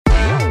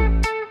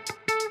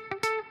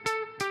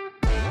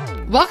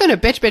Welcome to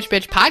Bitch Bitch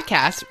Bitch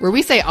Podcast, where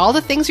we say all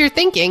the things you're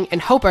thinking and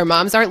hope our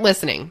moms aren't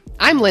listening.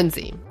 I'm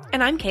Lindsay.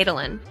 And I'm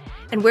Caitlin.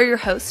 And we're your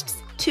hosts,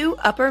 two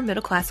upper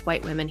middle class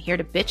white women here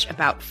to bitch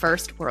about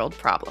first world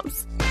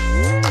problems.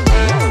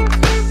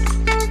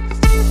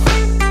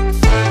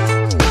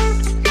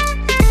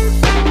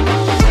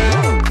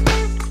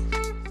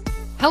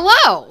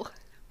 Hello.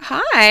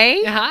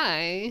 Hi.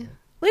 Hi.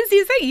 Lindsay,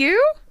 is that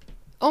you?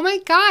 Oh my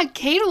God,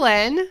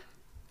 Caitlin.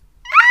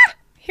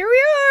 Here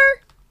we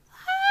are.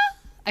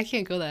 I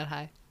can't go that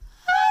high.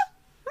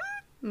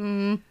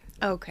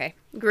 Okay.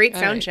 Great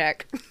sound right.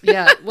 check.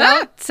 Yeah.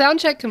 Well,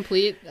 sound check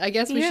complete. I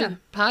guess we Yeah. should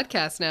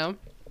podcast now.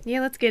 Yeah,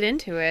 let's get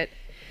into it.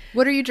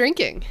 What are you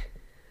drinking?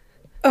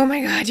 Oh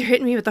my God, you're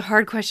hitting me with the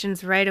hard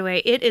questions right away.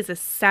 It is a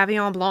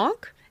Sauvignon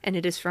Blanc, and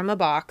it is from a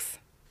box.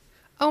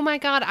 Oh my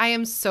God, I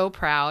am so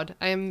proud.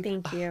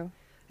 Thank you.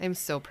 I'm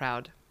so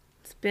proud.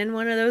 It's been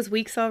one of those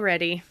weeks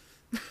already.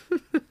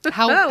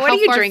 How what are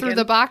you far drinking? through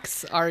the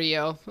box are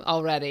you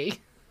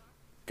already?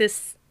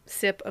 This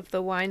sip of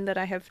the wine that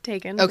I have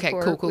taken Okay,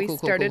 before cool, we cool.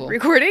 started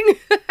recording.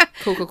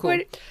 Cool.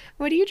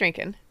 What are you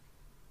drinking?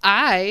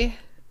 I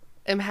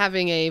am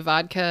having a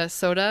vodka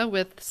soda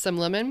with some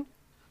lemon.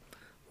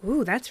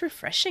 Ooh, that's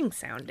refreshing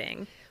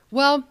sounding.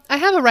 Well, I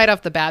have a right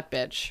off the bat,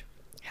 bitch.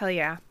 Hell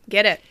yeah.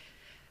 Get it.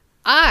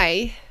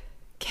 I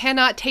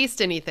cannot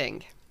taste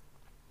anything.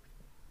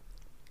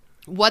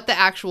 What the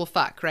actual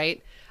fuck,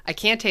 right? I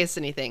can't taste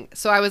anything.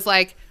 So I was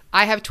like,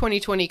 I have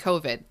 2020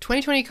 COVID.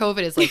 2020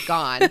 COVID is like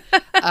gone.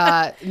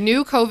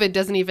 New COVID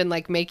doesn't even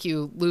like make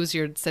you lose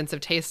your sense of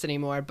taste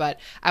anymore. But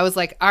I was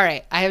like, all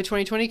right, I have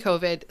 2020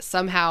 COVID.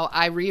 Somehow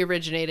I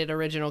re-originated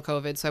original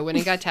COVID. So I went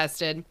and got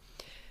tested.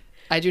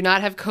 I do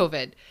not have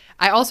COVID.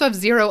 I also have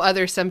zero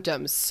other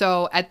symptoms.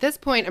 So at this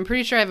point, I'm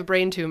pretty sure I have a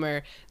brain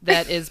tumor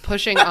that is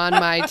pushing on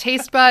my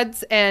taste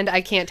buds, and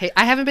I can't taste.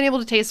 I haven't been able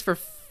to taste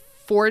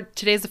for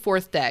today's the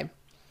fourth day.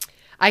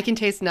 I can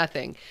taste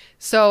nothing.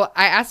 So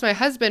I asked my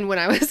husband when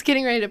I was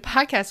getting ready to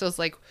podcast, I was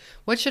like,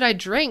 what should I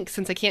drink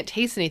since I can't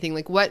taste anything?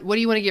 Like, what do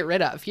you want to get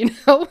rid of? You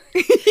know?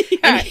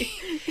 Yeah.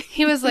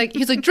 He was like,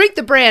 drink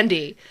the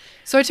brandy.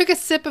 So I took a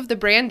sip of the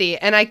brandy,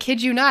 and I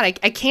kid you not, I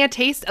can't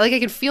taste, like I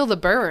can feel the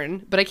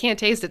burn, but I can't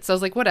taste it. So I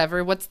was like,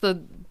 whatever, what's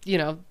the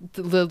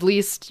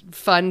least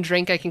fun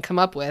drink I can come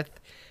up with?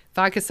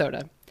 Vodka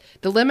soda.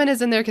 The lemon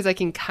is in there because I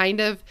can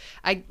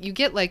you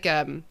get like,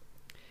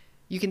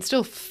 you can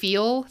still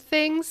feel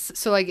things.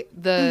 So like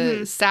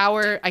the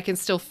sour, I can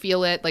still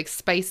feel it. Like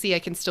spicy, I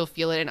can still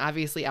feel it. And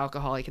obviously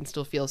alcohol, I can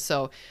still feel.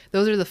 So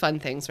those are the fun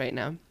things right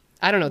now.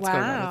 I don't know what's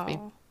going on with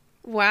me.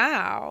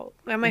 Wow.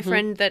 Well, my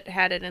friend that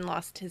had it and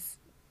lost his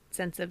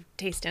sense of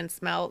taste and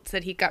smell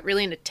said he got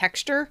really into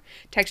texture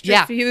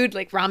food,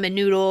 like ramen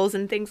noodles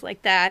and things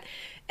like that.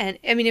 And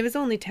I mean, it was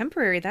only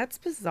temporary. That's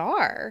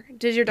bizarre.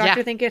 Does your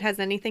doctor think it has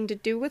anything to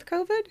do with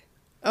COVID?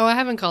 Oh, I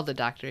haven't called the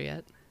doctor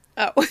yet.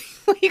 Oh,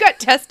 well, you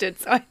got tested,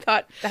 so I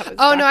thought that was.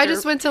 Oh no, I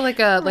just went to like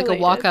a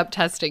walk-up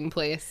testing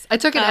place. I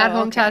took an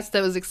at-home test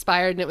that was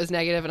expired and it was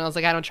negative, and I was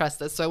like, I don't trust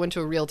this, so I went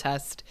to a real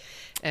test.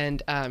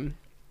 And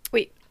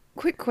wait,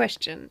 quick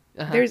question: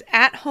 There's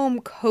at-home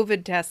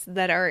COVID tests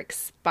that are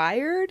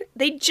expired.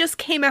 They just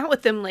came out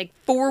with them like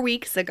 4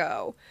 weeks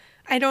ago.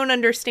 I don't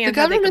understand.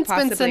 The how they could government's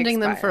been possibly sending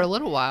them expire. for a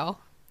little while.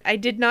 I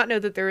did not know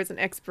that there was an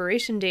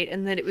expiration date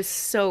and that it was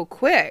so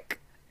quick.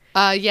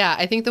 Yeah,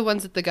 I think the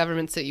ones that the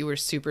government sent you were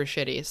super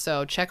shitty.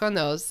 So check on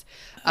those.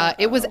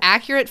 It was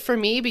accurate for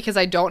me because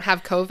I don't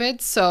have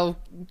COVID. So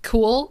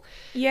cool.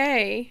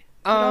 Yay.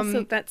 But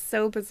also, that's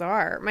so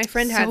bizarre. My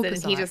friend has it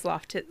and he just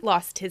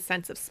lost his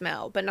sense of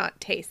smell, but not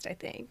taste, I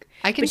think.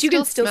 But you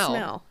can still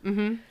smell.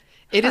 Mm-hmm.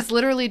 It is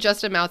literally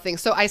just a mouth thing.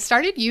 So I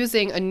started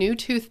using a new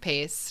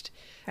toothpaste.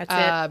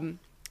 That's it.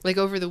 Like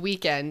over the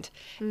weekend.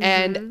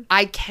 And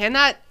I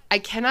cannot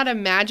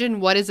imagine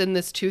what is in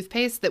this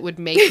toothpaste that would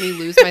make me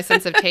lose my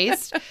sense of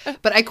taste.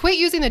 But I quit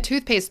using the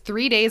toothpaste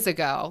 3 days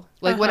ago.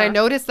 Like when I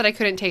noticed that I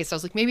couldn't taste, I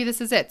was like, maybe this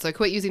is it. So I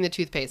quit using the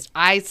toothpaste.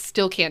 I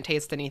still can't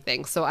taste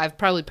anything. So I've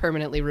probably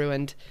permanently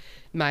ruined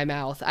my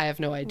mouth. I have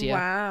no idea.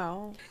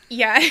 Wow.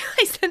 Yeah,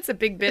 I sense a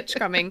big bitch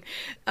coming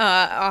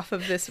off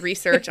of this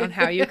research on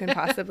how you can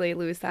possibly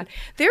lose that.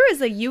 There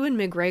is a Ewan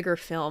McGregor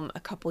film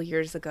a couple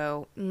years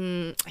ago.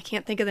 I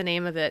can't think of the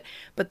name of it,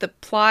 but the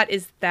plot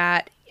is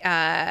that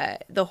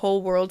the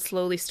whole world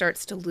slowly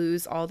starts to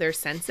lose all their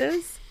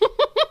senses.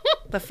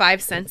 The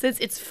 5 senses.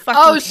 It's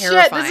fucking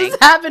terrifying. Shit, this is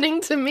happening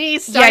to me.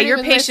 Yeah,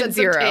 you're patient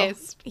zero.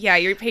 Yeah,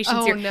 you're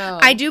patient zero. No.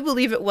 I do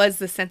believe it was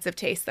the sense of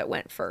taste that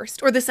went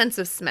first, or the sense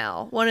of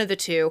smell, one of the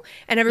two.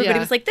 And everybody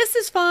was like, this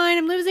is fine,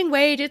 I'm losing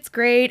weight, it's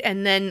great.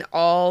 And then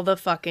all the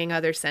fucking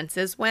other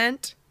senses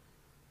went.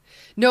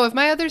 No, if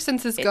my other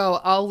senses go,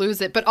 I'll lose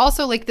it. But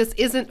also, like, this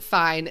isn't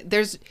fine.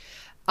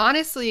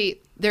 Honestly,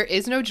 there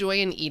is no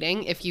joy in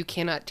eating if you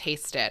cannot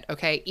taste it,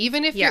 okay?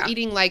 Even if you're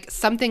eating, like,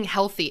 something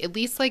healthy, at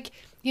least, like,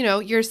 you know,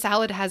 your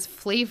salad has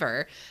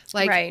flavor.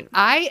 Like,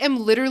 I am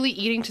literally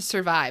eating to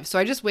survive. So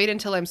I just wait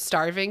until I'm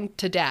starving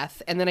to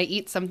death, and then I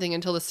eat something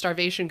until the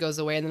starvation goes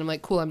away, and then I'm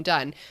like, cool, I'm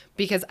done.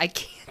 Because I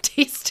can't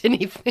taste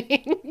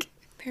anything.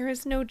 There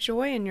is no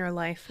joy in your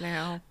life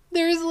now.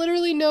 There is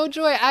literally no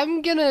joy.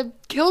 I'm gonna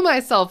kill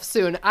myself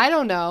soon. I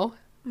don't know.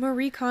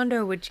 Marie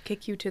Kondo would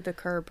kick you to the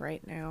curb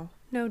right now.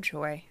 No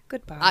joy.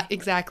 Goodbye.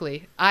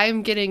 Exactly.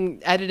 I'm getting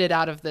edited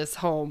out of this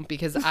home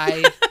because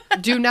I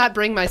do not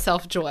bring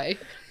myself joy.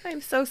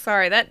 I'm so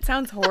sorry. That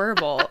sounds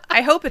horrible.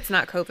 I hope it's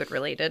not COVID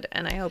related,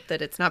 and I hope that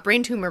it's not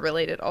brain tumor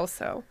related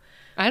also.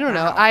 I don't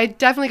know. I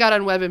definitely got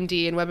on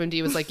WebMD, and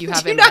WebMD was like, you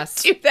have Do MS. not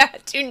do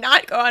that. Do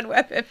not go on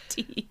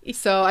WebMD.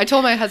 So I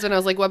told my husband, I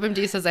was like,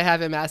 WebMD says I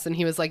have MS, and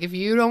he was like, if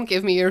you don't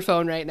give me your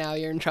phone right now,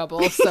 you're in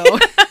trouble. So.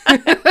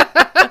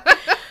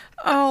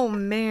 Oh,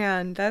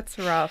 man. That's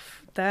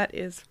rough. That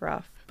is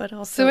rough. But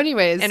also so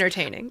anyways,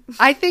 entertaining.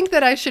 I think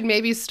that I should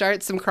maybe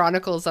start some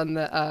chronicles on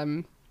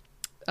the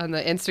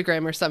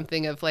Instagram or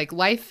something of like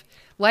life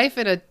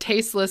in a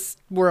tasteless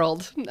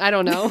world. I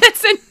don't know.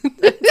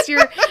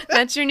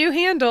 That's your new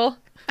handle.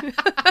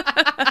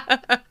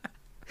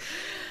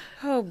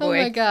 Oh boy.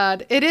 Oh my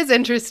god. It is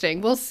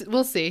interesting. We'll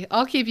see.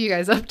 I'll keep you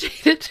guys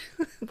updated.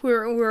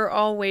 We're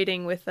all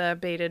waiting with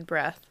bated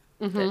breath.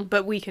 Mm-hmm.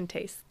 But we can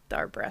taste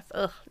our breath.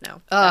 Ugh,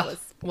 no. That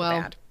was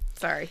bad.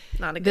 Sorry.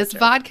 Not a good This joke.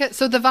 vodka,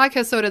 so the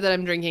vodka soda that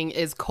I'm drinking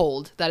is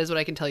cold. That is what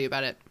I can tell you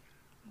about it.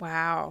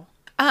 Wow.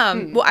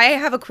 Well, I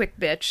have a quick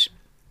bitch.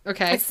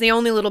 Okay. It's the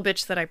only little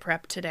bitch that I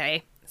prepped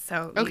today.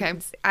 So you Okay.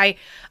 can see. I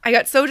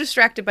got so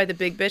distracted by the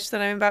big bitch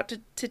that I'm about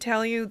to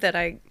tell you that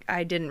I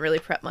didn't really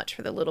prep much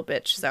for the little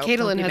bitch. So Caitlin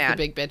don't be has mad.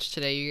 the big bitch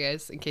today, you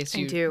guys, in case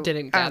you do.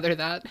 didn't gather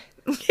that.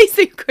 In case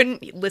you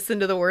couldn't listen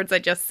to the words I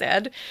just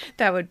said,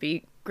 that would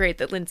be great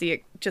that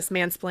Lindsay just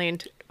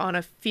mansplained on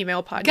a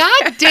female podcast.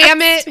 God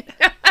damn it!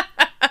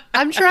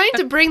 I'm trying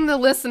to bring the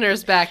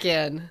listeners back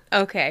in.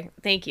 Okay,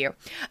 thank you.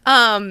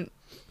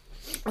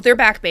 They're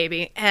back,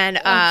 baby. And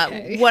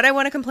Okay. what I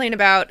want to complain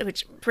about,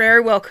 which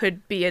very well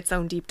could be its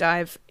own deep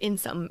dive in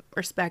some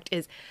respect,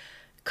 is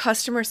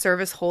customer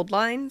service hold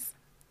lines.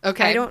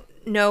 Okay. I don't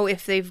know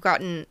if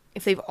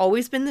they've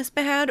always been this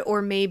bad,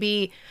 or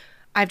maybe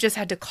I've just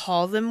had to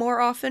call them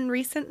more often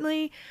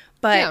recently.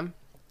 But Yeah.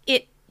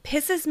 it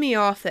pisses me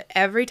off that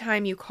every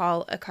time you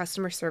call a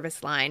customer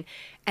service line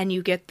and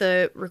you get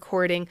the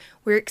recording,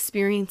 we're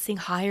experiencing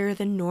higher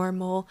than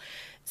normal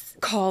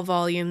call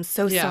volumes.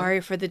 So Yeah.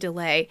 sorry for the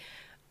delay.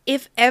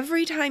 If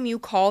every time you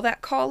call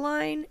that call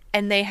line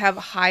and they have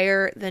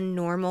higher than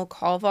normal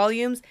call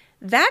volumes,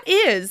 that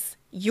is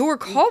your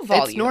call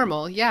volume. It's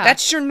normal, yeah.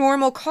 That's your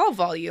normal call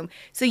volume.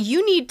 So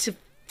you need to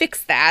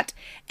fix that.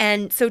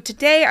 And so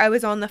today I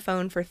was on the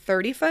phone for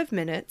 35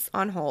 minutes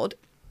on hold,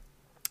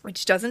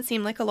 which doesn't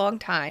seem like a long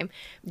time.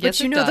 But Yes,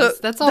 you it know does.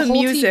 the That's a the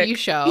whole music. TV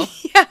show.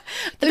 Yeah.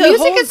 The music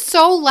whole- is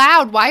so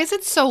loud. Why is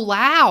it so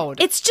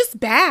loud? It's just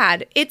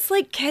bad. It's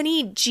like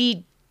Kenny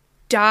G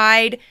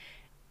died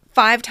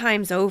 5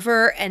 times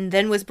over and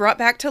then was brought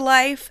back to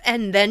life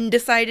and then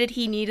decided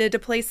he needed to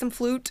play some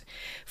flouting.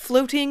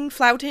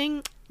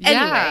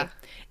 Yeah.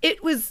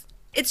 Anyway,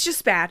 it's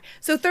just bad.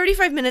 So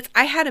 35 minutes,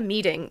 I had a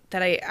meeting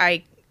that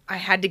I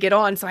had to get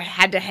on, so I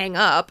had to hang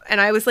up.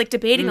 And I was like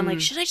debating, I'm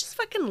like, should I just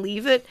fucking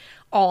leave it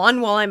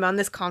on while I'm on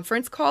this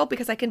conference call?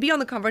 Because I can be on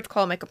the conference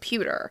call on my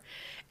computer.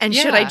 And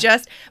should I Yeah.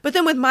 just, but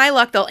then with my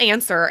luck, they'll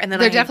answer. And then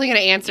They're definitely going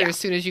to answer as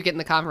soon as you get in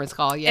the conference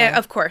call. Yeah.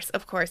 Of course.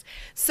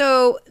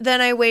 So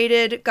then I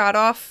waited, got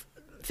off,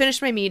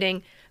 finished my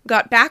meeting,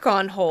 got back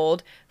on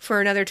hold for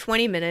another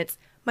 20 minutes.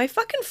 My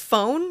fucking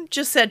phone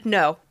just said,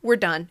 no, we're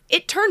done.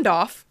 It turned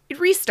off. It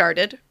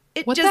restarted.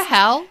 What the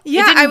hell?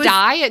 Yeah, It didn't I was,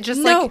 die? It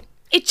just no, like...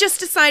 it just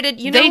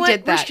decided, you They know what?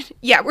 did that.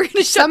 We're going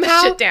to shut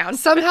this shit down.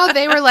 Somehow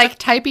they were like,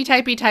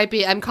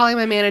 typey. I'm calling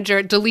my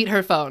manager. Delete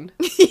her phone.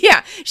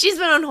 Yeah, she's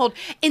been on hold.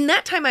 In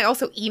that time, I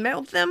also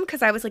emailed them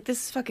because I was like,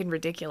 this is fucking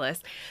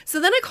ridiculous.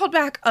 So then I called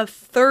back a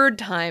third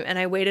time and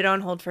I waited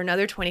on hold for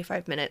another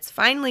 25 minutes.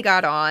 Finally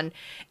got on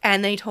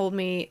and they told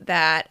me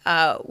that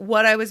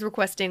what I was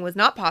requesting was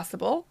not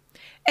possible.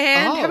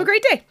 And have a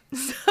great day.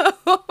 So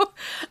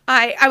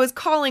I was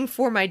calling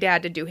for my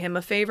dad to do him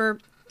a favor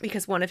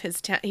because one of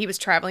his he was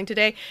traveling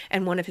today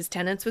and one of his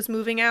tenants was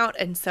moving out.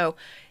 And so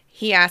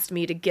he asked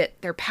me to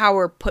get their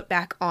power put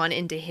back on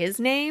into his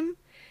name.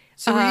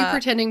 So were you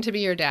pretending to be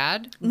your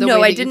dad?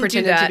 No, I didn't do you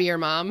pretended that. to be your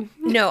mom?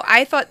 No,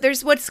 I thought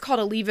there's what's called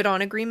a leave it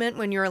on agreement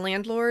when you're a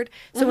landlord.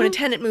 So when a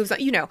tenant moves out,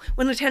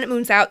 when a tenant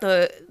moves out,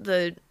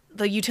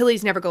 the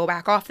utilities never go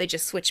back off. They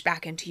just switch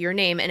back into your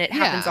name, and it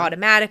happens Yeah.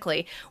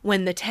 automatically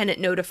when the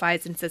tenant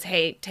notifies and says,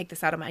 hey, take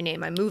this out of my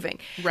name, I'm moving.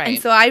 Right. And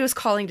so I was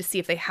calling to see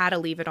if they had a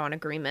leave it on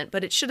agreement,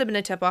 but it should have been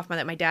a tip off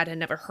that my dad had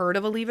never heard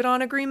of a leave it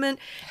on agreement.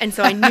 And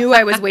so I knew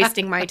I was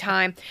wasting my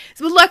time.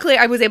 So luckily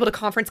I was able to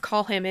conference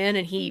call him in,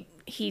 and he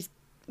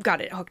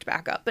got it hooked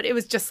back up. But it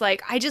was just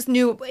like, I just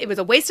knew it was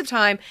a waste of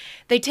time.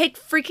 They take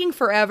freaking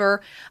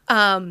forever.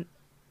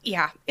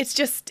 Yeah, it's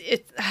just,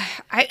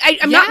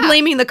 I'm not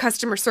blaming the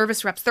customer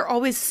service reps. They're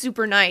always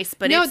super nice,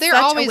 but No, it's they're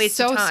such always a waste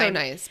of time. so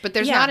nice, but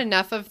there's not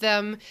enough of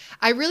them.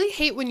 I really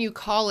hate when you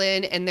call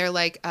in and they're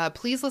like,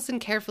 please listen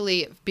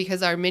carefully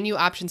because our menu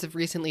options have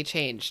recently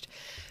changed.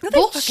 No, they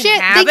Bullshit. fucking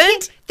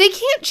haven't. They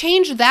can't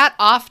change that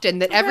often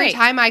that every Right.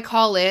 time I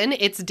call in,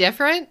 it's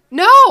different.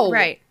 No.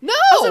 Right. No.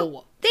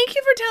 Also, Thank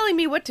you for telling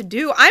me what to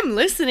do. I'm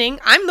listening.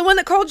 I'm the one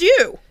that called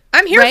you.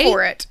 I'm here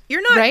for it.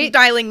 You're not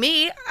dialing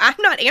me. I'm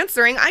not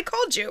answering. I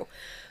called you.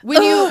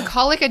 When you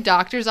call like a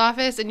doctor's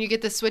office and you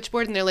get the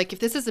switchboard and they're like, if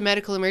this is a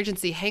medical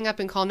emergency, hang up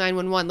and call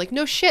 911. Like,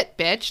 no shit,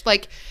 bitch.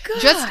 Like,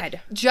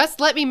 just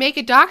let me make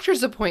a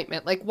doctor's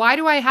appointment. Like, why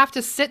do I have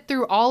to sit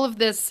through all of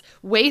this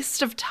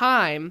waste of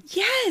time?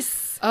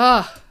 Yes.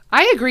 Ugh.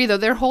 I agree, though.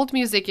 Their hold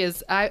music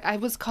is... I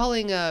was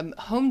calling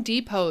Home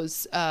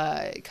Depot's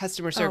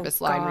customer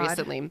service line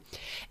recently.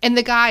 And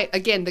the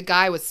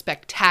guy was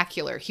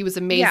spectacular. He was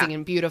amazing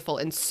and beautiful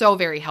and so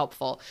very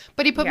helpful.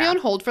 But he put me on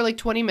hold for like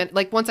 20 minutes.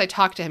 Like, once I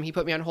talked to him, he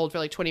put me on hold for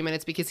like 20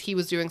 minutes because he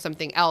was doing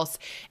something else.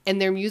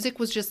 And their music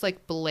was just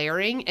like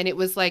blaring. And it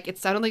was like... It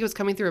sounded like it was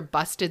coming through a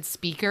busted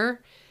speaker.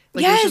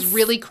 Like, it was just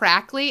really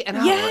crackly. And I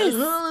was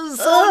like, oh, this is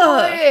so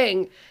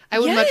annoying. I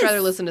would much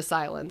rather listen to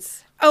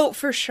silence. Oh,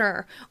 for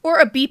sure. Or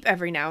a beep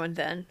every now and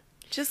then.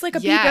 Just like a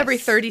beep every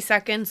 30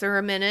 seconds or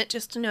a minute,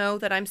 just to know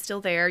that I'm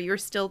still there, you're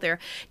still there.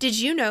 Did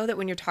you know that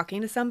when you're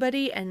talking to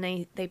somebody and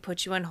they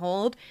put you on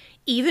hold,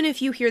 even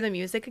if you hear the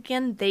music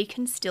again, they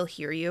can still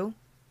hear you?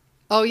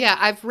 Oh yeah,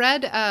 I've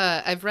read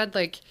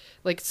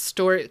like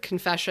store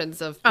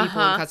confessions of people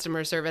in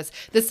customer service.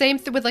 The same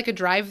with like a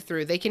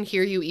drive-through. They can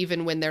hear you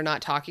even when they're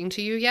not talking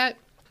to you yet.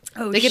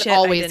 Oh, they can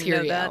always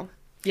hear you. That.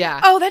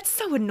 Yeah. Oh, that's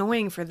so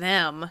annoying for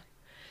them.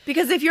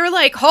 Because if you're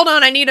like, hold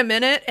on, I need a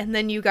minute, and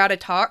then you gotta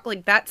talk,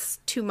 like that's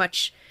too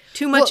much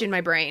in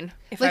my brain.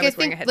 If I was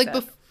wearing a headset.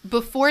 Like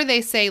before they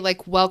say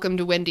like, welcome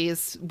to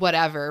Wendy's,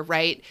 whatever,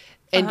 right?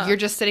 And you're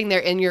just sitting there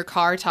in your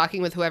car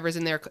talking with whoever's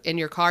in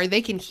your car,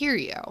 they can hear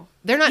you.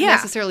 They're not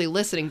necessarily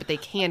listening, but they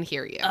can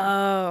hear you.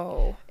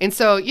 Oh. And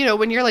so, you know,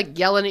 when you're like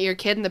yelling at your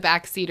kid in the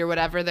back seat or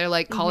whatever, they're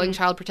like calling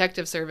Child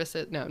Protective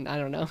Services. No, I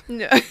don't know.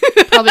 No.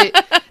 Probably,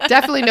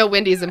 definitely no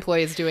Wendy's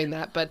employees doing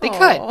that, but they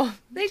could.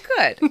 They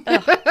could.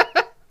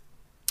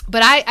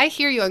 But I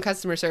hear you on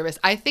customer service.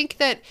 I think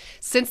that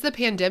since the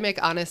pandemic,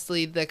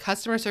 honestly, the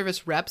customer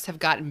service reps have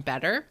gotten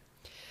better.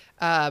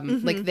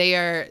 Like they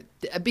are,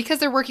 because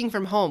they're working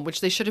from home,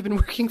 which they should have been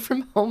working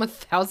from home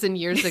 1,000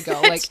 years ago.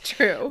 That's like,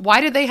 true. Why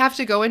did they have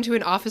to go into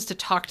an office to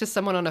talk to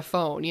someone on a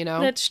phone, you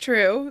know? That's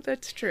true.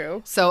 That's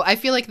true. So I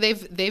feel like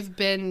they've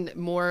been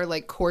more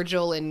like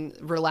cordial and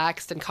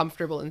relaxed and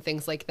comfortable and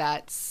things like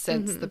that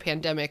since the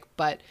pandemic.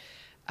 But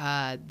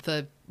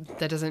that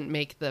doesn't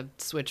make the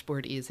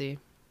switchboard easy.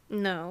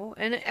 No,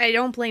 and I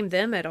don't blame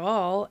them at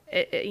all.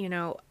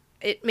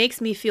 It makes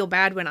me feel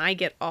bad when I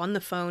get on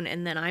the phone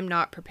and then I'm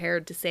not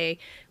prepared to say,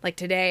 like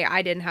today,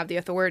 I didn't have the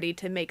authority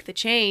to make the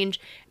change.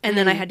 And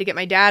then I had to get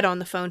my dad on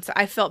the phone. So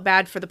I felt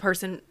bad for the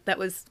person that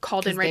was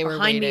called in right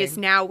behind me is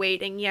now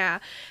waiting. Yeah.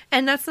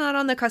 And that's not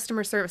on the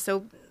customer service.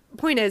 So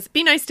point is,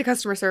 be nice to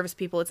customer service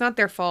people. It's not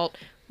their fault.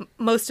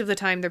 Most of the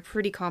time, they're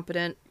pretty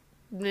competent.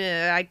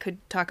 I could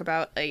talk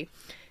about a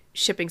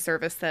shipping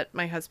service that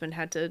my husband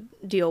had to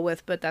deal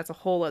with, but that's a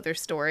whole other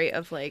story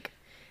of like...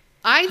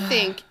 I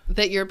think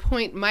that your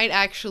point might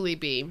actually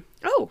be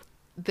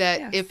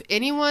that if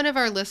any one of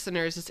our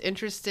listeners is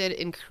interested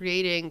in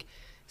creating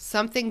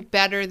something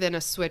better than a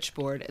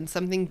switchboard and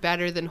something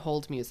better than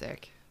hold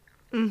music,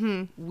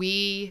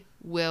 we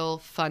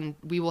will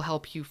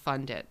help you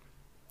fund it.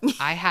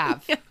 I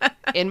have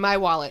in my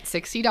wallet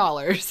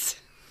 $60.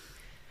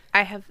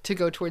 I have to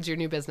go towards your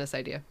new business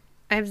idea.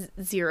 I have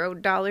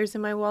 $0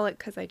 in my wallet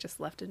because I just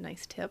left a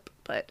nice tip,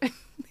 but the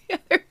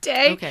other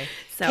day. Okay.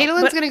 So,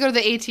 Caitlin's going to go to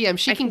the ATM.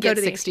 She can get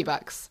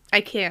 $60.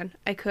 I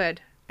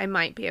could. I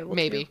might be able to.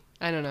 Maybe.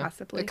 I don't know.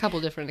 Possibly. A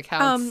couple different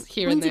accounts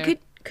here Lindsay, and there.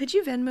 Could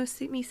you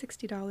Venmo me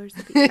 $60?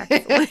 That'd be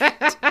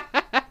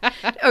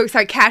excellent. Oh,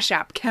 sorry. Cash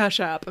App.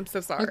 I'm so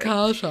sorry.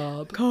 Cash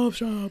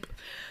App.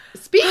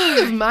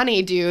 Speaking of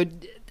money,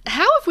 dude,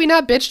 how have we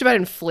not bitched about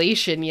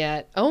inflation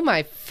yet? Oh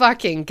my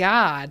fucking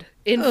God.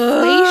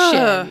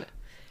 Inflation.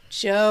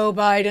 Joe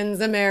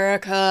Biden's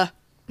America.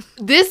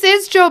 This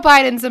is Joe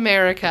Biden's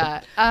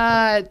America.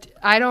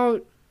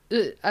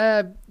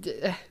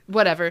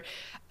 Whatever.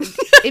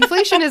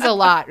 Inflation is a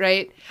lot,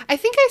 right? I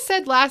think I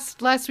said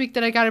last week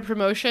that I got a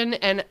promotion,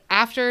 and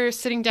after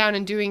sitting down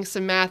and doing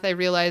some math, I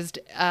realized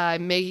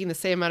I'm making the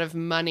same amount of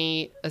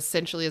money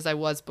essentially as I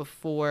was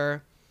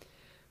before,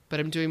 but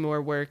I'm doing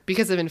more work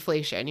because of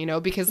inflation, you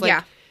know? Because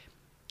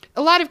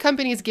a lot of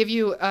companies give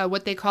you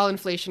what they call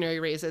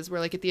inflationary raises, where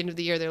like at the end of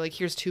the year, they're like,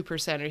 here's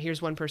 2% or here's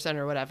 1%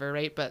 or whatever,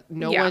 right? But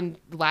no one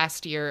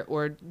last year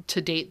or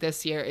to date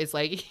this year is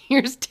like,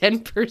 here's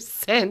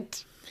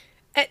 10%.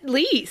 At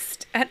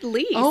least.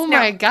 Oh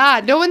my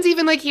God. No one's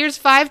even like, here's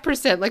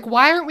 5%. Like,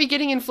 why aren't we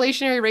getting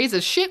inflationary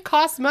raises? Shit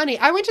costs money.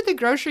 I went to the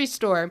grocery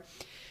store.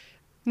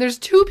 And there's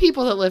 2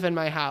 people that live in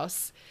my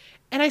house.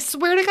 And I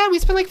swear to God, we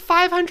spent like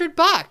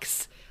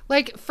 $500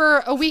 like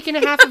for a week and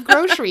a half of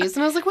groceries.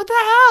 And I was like, what the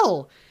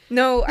hell?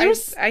 No,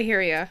 I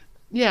hear you.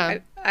 Yeah.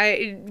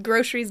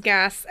 Groceries,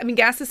 gas. I mean,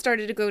 gas has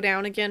started to go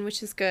down again,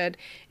 which is good.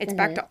 It's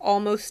back to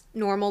almost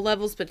normal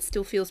levels, but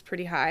still feels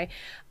pretty high.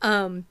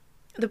 The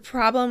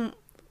problem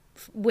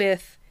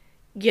with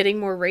getting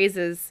more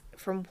raises,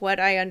 from what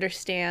I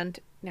understand,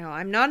 Now,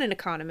 I'm not an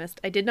economist.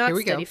 I did not Here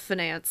we study go.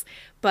 finance,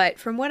 but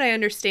from what I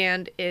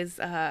understand is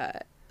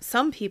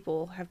some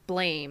people have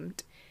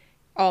blamed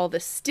all the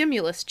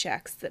stimulus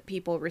checks that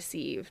people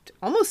received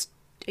almost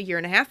a year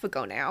and a half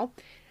ago now,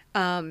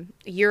 a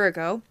year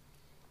ago,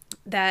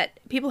 that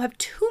people have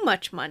too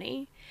much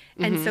money.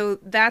 And so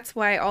that's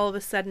why all of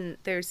a sudden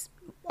there's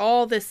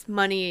all this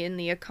money in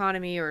the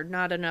economy, or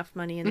not enough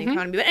money in the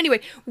economy. But anyway,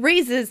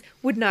 raises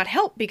would not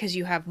help because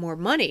you have more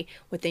money.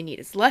 What they need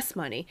is less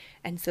money.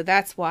 And so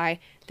that's why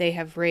they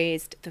have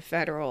raised the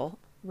federal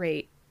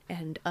rate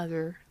and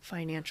other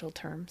financial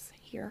terms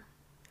here.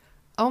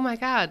 Oh my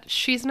God.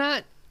 She's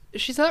not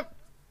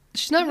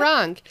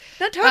wrong.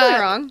 Not totally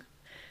wrong.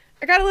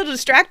 I got a little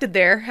distracted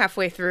there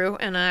halfway through,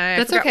 and I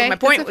That's forgot okay. where my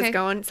point That's okay. was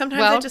going. Sometimes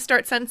Well, I just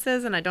start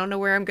sentences, and I don't know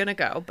where I'm going to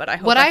go, but I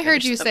hope what I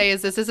heard finish you them. say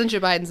is this isn't Joe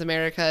Biden's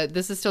America.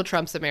 This is still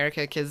Trump's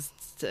America, because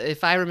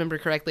if I remember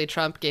correctly,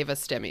 Trump gave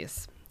us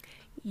stimmies.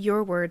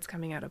 Your words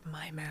coming out of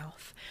my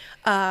mouth.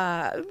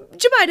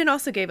 Joe Biden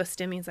also gave us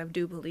stimmies, I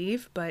do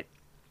believe, but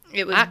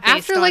it was based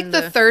After on like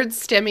the third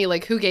stimmy,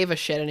 like who gave a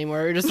shit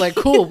anymore? We're just like,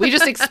 cool, we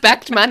just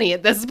expect money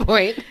at this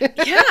point.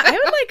 Yeah, I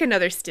would like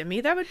another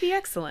stimmy. That would be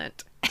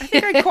excellent. I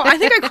think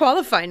I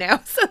qualify now,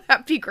 so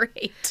that'd be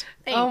great.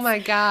 Thanks. Oh my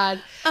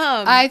God.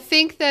 I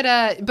think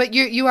that, but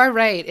you are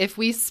right. If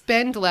we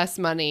spend less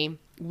money,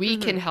 we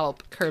can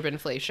help curb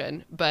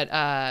inflation. But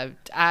I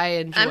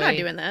enjoy I'm not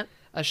doing that.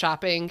 a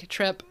shopping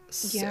trip.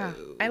 So. Yeah,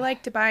 I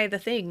like to buy the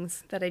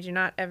things that I do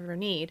not ever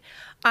need.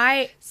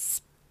 I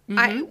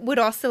would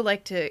also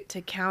like to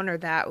counter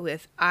that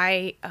with,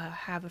 I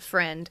have a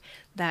friend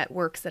that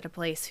works at a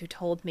place who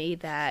told me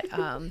that...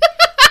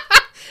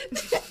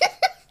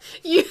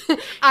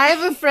 I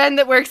have a friend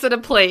that works at a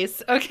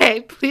place.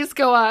 Okay, please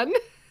go on.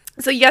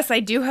 So yes, I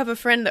do have a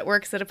friend that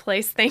works at a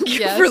place. Thank you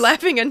Yes. for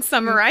laughing and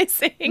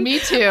summarizing. Me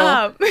too.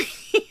 I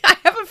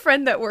have a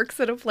friend that works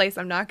at a place.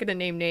 I'm not going to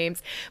name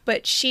names,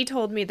 but she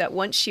told me that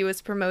once she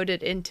was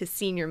promoted into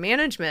senior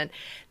management,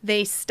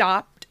 they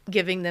stopped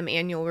giving them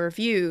annual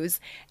reviews,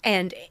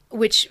 and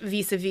which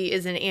vis-a-vis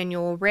is an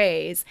annual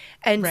raise.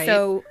 And Right.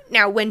 so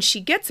now when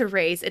she gets a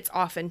raise, it's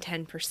often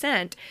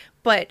 10%,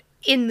 but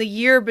in the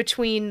year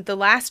between the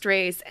last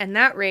raise and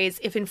that raise,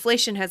 if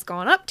inflation has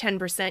gone up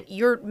 10%,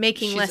 you're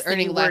making She's less than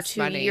earning you were less 2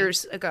 money.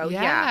 years ago.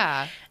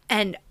 Yeah.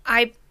 And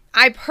I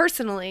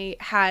personally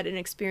had an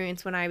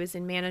experience when I was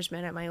in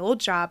management at my old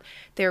job.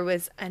 There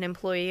was an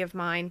employee of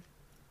mine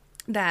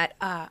that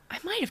I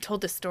might have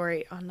told this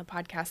story on the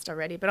podcast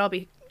already, but I'll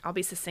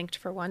be succinct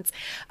for once.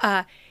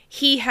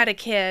 He had a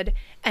kid,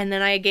 and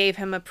then I gave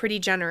him a pretty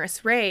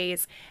generous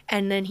raise,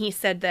 and then he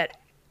said that,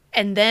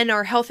 and then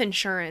our health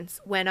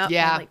insurance went up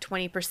by like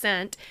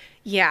 20%.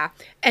 Yeah.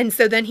 And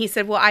so then he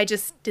said, well, I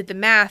just did the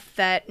math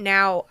that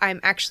now I'm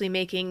actually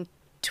making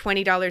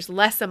 $20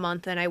 less a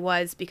month than I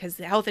was because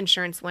the health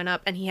insurance went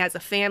up, and he has a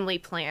family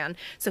plan.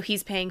 So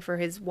he's paying for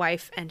his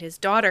wife and his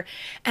daughter.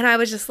 And I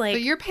was just like,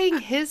 But you're paying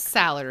his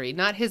salary,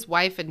 not his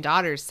wife and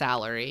daughter's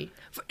salary.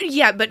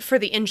 yeah, but for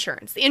the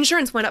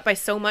insurance went up by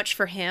so much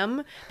for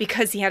him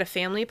because he had a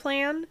family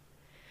plan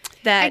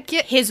that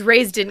his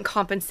raise didn't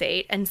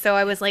compensate. And so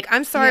I was like,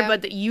 I'm sorry,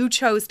 bud, that you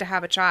chose to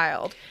have a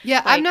child. Yeah,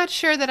 Like, I'm not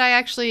sure that I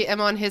actually am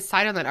on his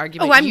side on that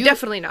argument. Oh, I'm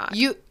definitely not.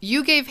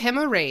 You gave him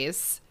a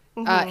raise,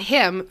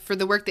 him, for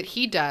the work that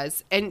he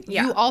does. And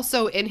you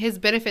also, in his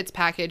benefits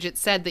package, it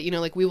said that,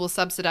 like, we will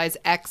subsidize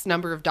X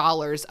number of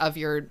dollars of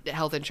your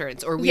health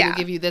insurance, or we will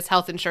give you this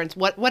health insurance,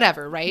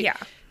 whatever, right? Yeah.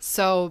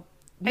 So...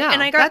 No,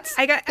 and I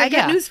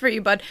got news for you,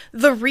 bud.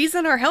 The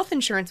reason our health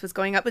insurance was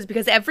going up was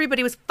because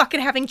everybody was fucking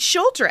having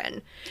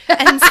children.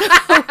 And so,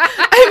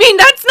 I mean,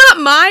 that's not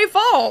my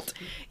fault,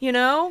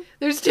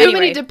 There's too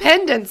many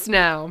dependents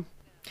now.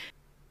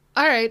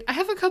 All right, I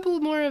have a couple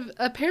more of...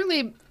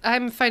 Apparently,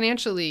 I'm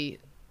financially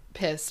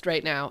pissed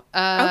right now.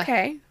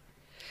 Okay.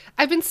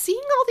 I've been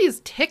seeing all these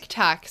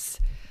TikToks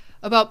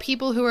about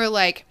people who are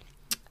like,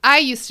 I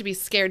used to be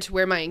scared to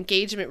wear my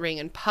engagement ring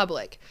in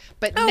public,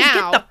 but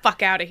now... get the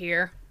fuck out of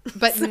here.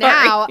 But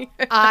now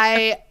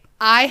I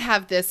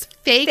have this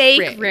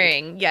fake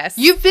ring. Yes.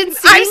 You've been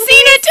seeing I've seen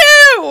it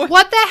too.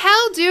 What the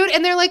hell, dude?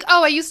 And they're like,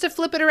 oh, I used to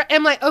flip it around.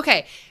 I'm like,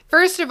 okay,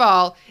 first of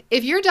all,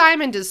 if your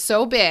diamond is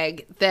so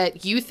big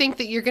that you think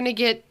that you're going to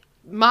get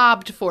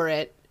mobbed for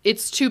it,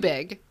 it's too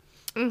big.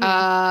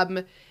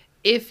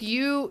 If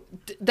you,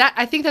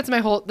 I think that's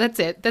that's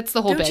it. That's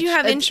the whole bitch. Don't you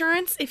have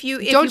insurance if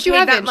you don't you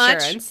have that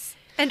insurance? Much?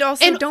 And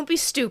also, don't be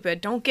stupid.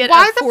 Don't get a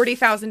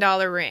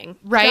 $40,000 ring.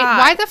 Right? God.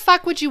 Why the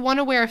fuck would you want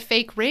to wear a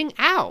fake ring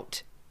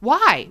out?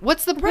 Why?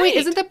 What's the point? Right.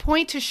 Isn't the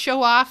point to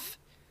show off?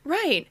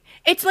 Right.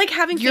 It's like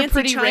having your fancy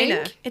pretty china.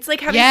 ring? It's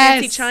like having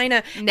fancy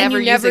china and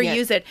you never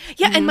use it.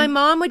 Yeah, and my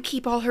mom would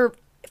keep all her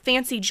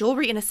fancy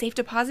jewelry in a safe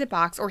deposit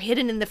box or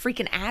hidden in the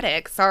freaking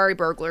attic. Sorry,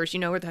 burglars, you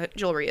know where the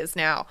jewelry is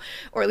now.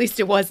 Or at least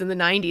it was in the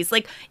 90s.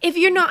 Like, if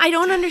you're not, I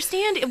don't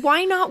understand.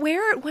 Why not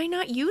wear it? Why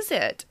not use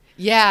it?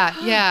 Yeah,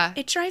 yeah.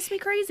 It drives me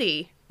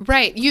crazy.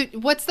 Right.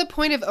 What's the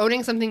point of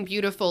owning something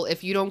beautiful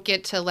if you don't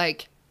get to,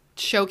 like,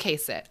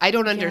 showcase it? I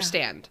don't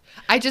understand.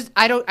 I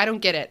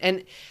don't get it.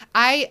 And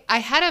I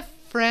had a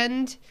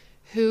friend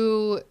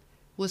who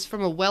was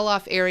from a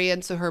well-off area,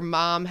 and so her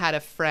mom had a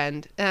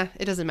friend.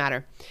 It doesn't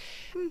matter.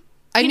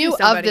 I knew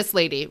of this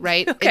lady,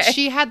 right? Okay. And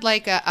she had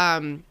like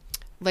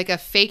a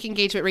fake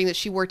engagement ring that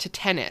she wore to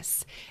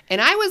tennis.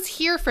 And I was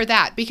here for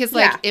that because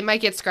like it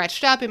might get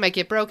scratched up, it might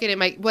get broken, it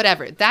might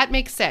whatever. That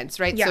makes sense,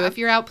 right? Yeah. So if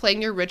you're out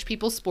playing your rich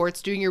people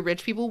sports, doing your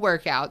rich people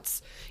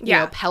workouts, you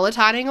know,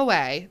 Pelotoning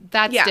away,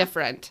 that's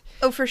different.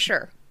 Oh, for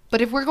sure. But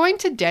if we're going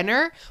to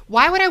dinner,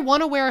 why would I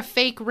want to wear a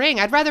fake ring?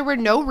 I'd rather wear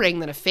no ring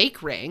than a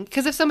fake ring.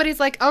 Because if somebody's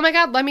like, oh my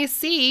God, let me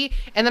see.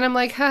 And then I'm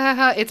like, ha ha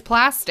ha, it's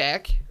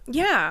plastic.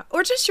 Yeah.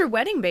 Or just your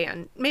wedding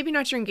band. Maybe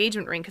not your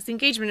engagement ring, because the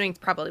engagement ring is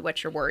probably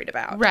what you're worried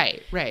about.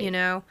 Right, right. You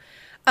know?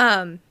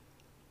 I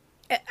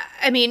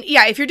mean,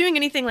 yeah, if you're doing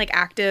anything like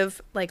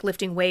active, like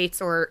lifting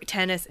weights or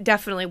tennis,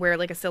 definitely wear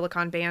like a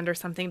silicone band or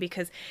something,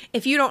 because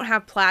if you don't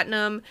have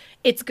platinum,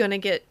 it's going to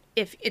get...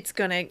 if it's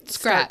going to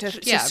start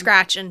to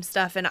scratch and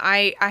stuff. And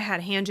I had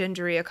a hand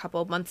injury a couple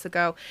of months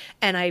ago,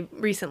 and I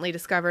recently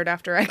discovered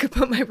after I could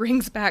put my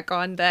rings back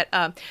on that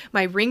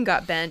my ring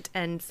got bent.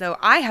 And so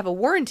I have a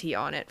warranty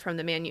on it from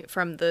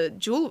the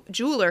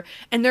jeweler,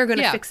 and they're going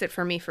to fix it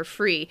for me for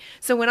free.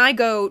 So when I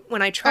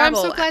travel...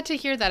 I'm so glad to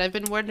hear that. I've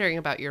been wondering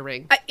about your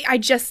ring. I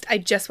just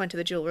went to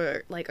the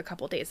jeweler like a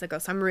couple days ago.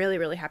 So I'm really,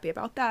 really happy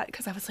about that,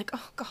 because I was like,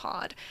 oh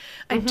God,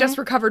 I just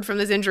recovered from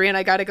this injury and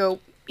I got to go,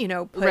 you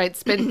know,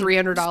 spend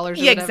 $300 or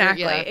whatever.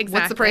 Exactly.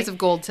 What's the price of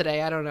gold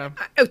today? I don't know.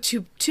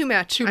 Too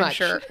much. I'm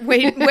sure.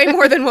 Way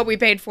more than what we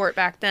paid for it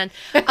back then.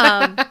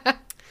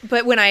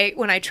 But when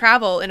I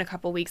travel in a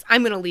couple weeks,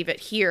 I'm going to leave it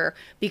here,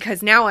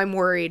 because now I'm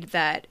worried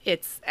that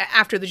it's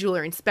after the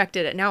jeweler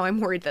inspected it. Now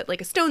I'm worried that like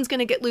a stone's going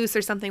to get loose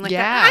or something like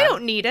that. I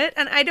don't need it,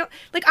 and I don't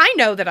like. I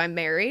know that I'm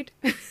married,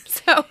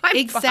 so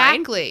I'm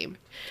fine.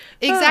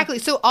 Exactly.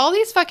 So all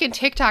these fucking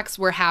TikToks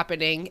were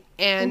happening,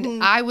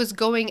 and I was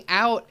going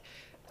out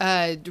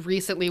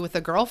recently with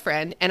a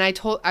girlfriend, and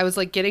I was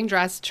like getting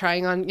dressed,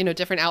 trying on, you know,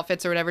 different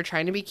outfits or whatever,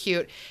 trying to be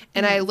cute.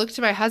 And I looked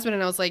to my husband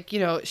and I was like, you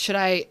know, should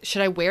I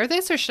wear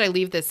this or should I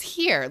leave this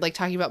here? Like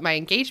talking about my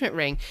engagement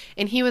ring.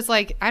 And he was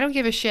like, I don't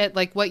give a shit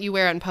like what you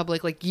wear out in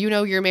public. Like, you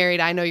know, you're married.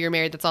 I know you're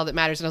married. That's all that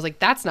matters. And I was like,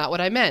 that's not what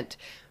I meant.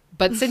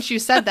 But since you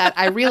said that,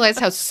 I realized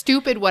how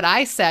stupid what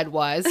I said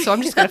was. So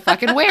I'm just going to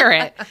fucking wear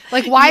it.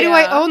 Like, why do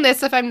I own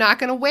this if I'm not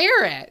going to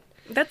wear it?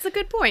 That's a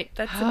good point.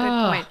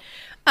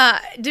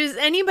 Does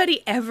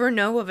anybody ever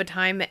know of a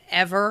time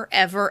ever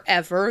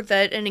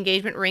that an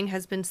engagement ring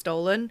has been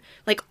stolen?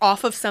 Like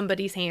off of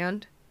somebody's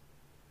hand?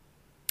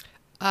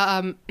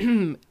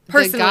 Personally,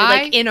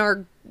 like in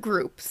our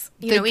groups.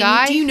 Do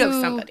you know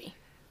somebody?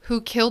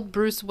 Who killed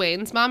Bruce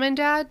Wayne's mom and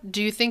dad?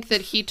 Do you think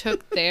that he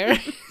took their...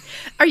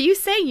 Are you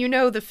saying you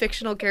know the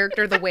fictional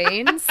character, the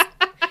Waynes?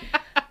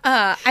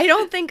 I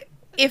don't think...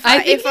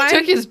 I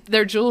think he took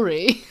their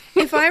jewelry.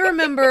 If I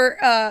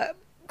remember...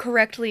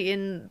 correctly,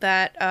 in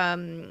that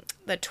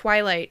the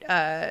Twilight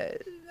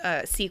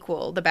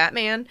sequel, the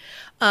Batman,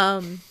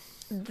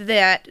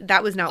 that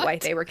was not why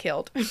they were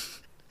killed.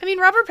 I mean,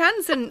 Robert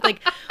Pattinson,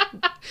 like,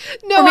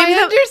 no, I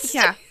understand.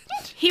 Yeah,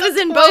 he was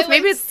in both.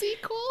 Maybe it's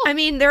sequel. I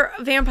mean, they're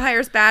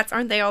vampires, bats.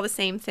 Aren't they all the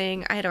same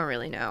thing? I don't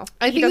really know.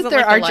 I think that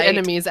they're arch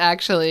enemies,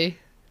 actually.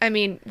 I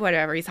mean,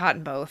 whatever. He's hot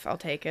in both. I'll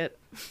take it.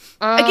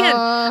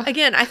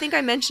 Again. I think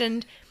I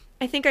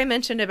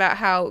mentioned about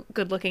how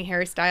good-looking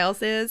Harry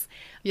Styles is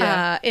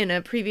in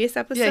a previous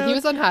episode. Yeah, he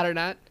was on Hot or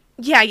Not.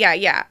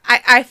 Yeah.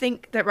 I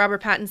think that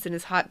Robert Pattinson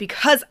is hot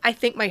because I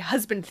think my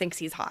husband thinks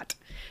he's hot.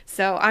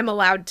 So I'm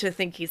allowed to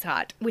think he's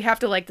hot. We have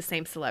to like the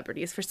same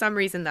celebrities. For some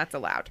reason, that's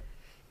allowed.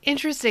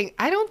 Interesting.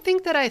 I don't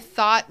think that I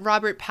thought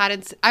Robert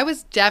Pattinson... I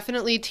was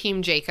definitely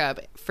Team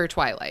Jacob for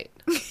Twilight.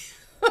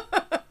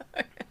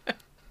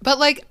 But,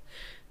 like...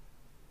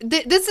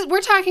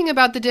 we're talking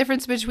about the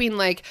difference between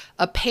like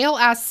a pale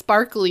ass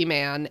sparkly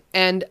man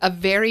and a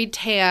very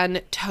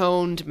tan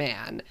toned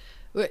man.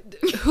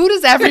 Who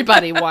does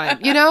everybody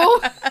want, you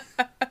know?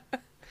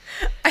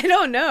 I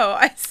don't know.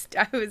 I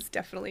was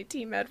definitely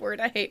Team Edward.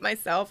 I hate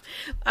myself.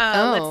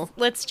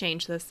 Let's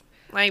change this.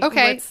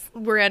 Okay.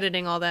 We're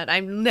editing all that.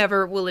 I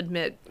never will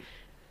admit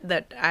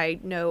that I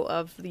know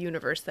of the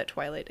universe that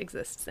Twilight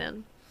exists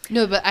in.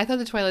 No, but I thought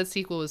the Twilight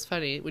sequel was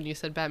funny. When you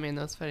said Batman,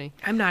 that was funny.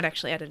 I'm not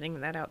actually editing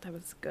that out. That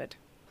was good.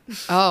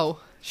 Oh,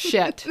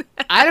 shit.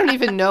 I don't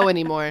even know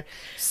anymore.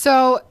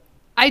 So,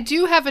 I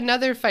do have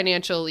another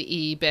financial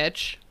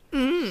bitch.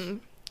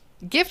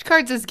 Gift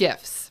cards as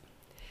gifts.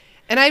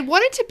 And I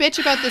wanted to bitch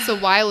about this a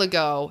while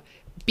ago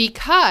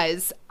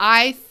because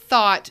I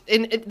thought,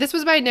 and this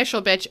was my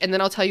initial bitch, and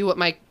then I'll tell you what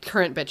my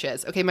current bitch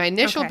is. Okay, my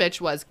initial bitch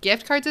was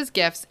gift cards as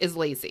gifts is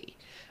lazy.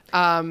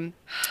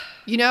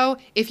 You know,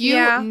 if you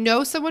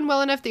know someone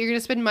well enough that you're going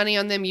to spend money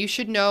on them, you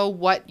should know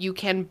what you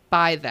can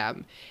buy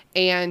them.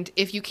 And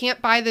if you can't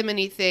buy them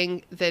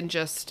anything, then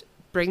just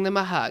bring them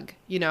a hug,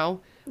 you know?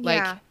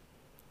 Like,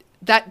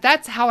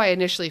 that's how I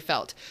initially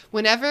felt.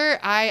 Whenever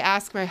I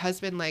ask my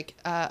husband, like,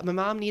 my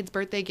mom needs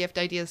birthday gift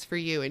ideas for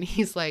you, and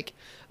he's like,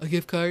 a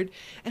gift card,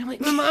 and I'm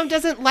like, my mom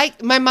doesn't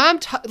like. My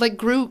mom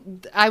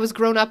I was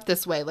grown up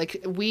this way.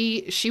 Like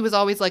she was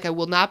always like, I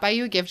will not buy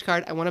you a gift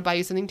card. I want to buy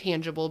you something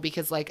tangible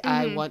because like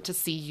I want to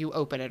see you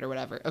open it or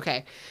whatever.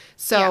 Okay,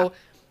 so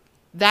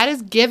that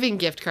is giving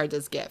gift cards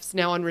as gifts.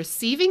 Now on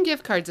receiving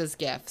gift cards as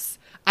gifts,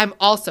 I'm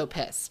also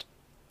pissed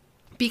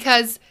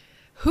because.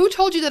 Who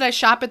told you that I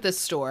shop at this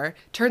store?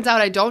 Turns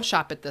out I don't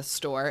shop at this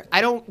store.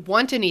 I don't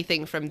want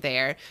anything from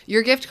there.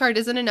 Your gift card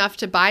isn't enough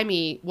to buy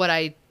me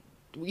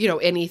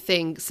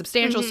anything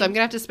substantial. So I'm going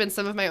to have to spend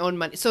some of my own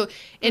money. So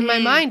in my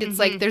mind, it's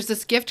like there's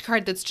this gift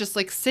card that's just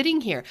like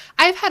sitting here.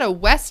 I've had a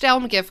West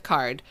Elm gift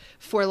card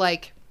for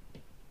like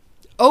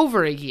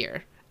over a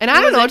year. And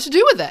I don't know what to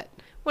do with it.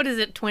 What is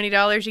it,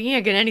 $20? You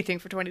can't get anything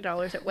for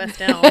 $20 at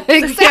West Elm.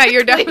 Exactly. Yeah,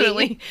 you're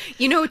definitely.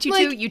 You know what you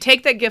do? You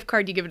take that gift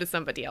card, you give it to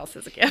somebody else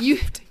as a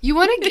gift. You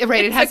want to get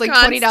right? It has like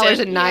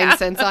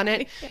 $20.09 on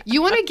it.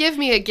 You want to give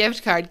me a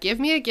gift card? Give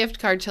me a gift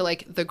card to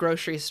like the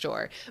grocery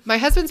store. My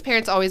husband's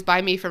parents always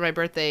buy me for my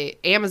birthday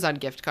Amazon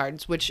gift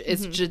cards, which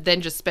is then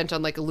just spent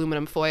on like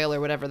aluminum foil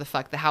or whatever the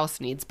fuck the house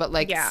needs. But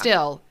like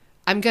still,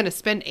 I'm gonna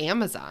spend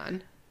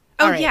Amazon.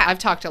 All right, I've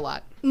talked a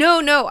lot.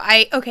 No,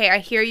 I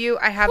hear you.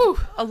 I have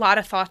a lot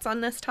of thoughts on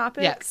this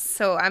topic. Yes.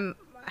 So I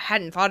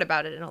hadn't thought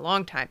about it in a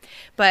long time.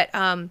 But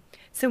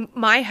so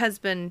my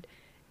husband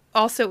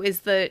also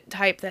is the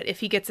type that if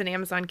he gets an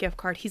Amazon gift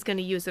card, he's going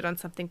to use it on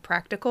something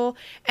practical.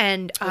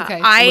 And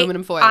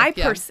aluminum foil.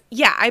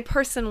 I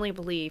personally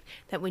believe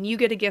that when you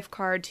get a gift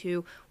card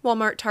to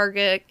Walmart,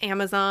 Target,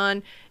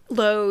 Amazon,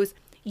 Lowe's,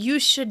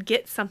 you should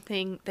get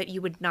something that you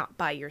would not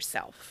buy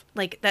yourself.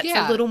 Like, that's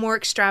a little more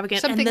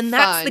extravagant. Something and then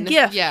that's fun. the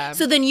gift. Yeah.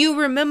 So then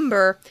you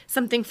remember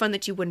something fun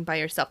that you wouldn't buy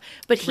yourself.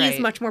 But he's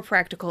much more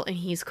practical, and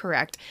he's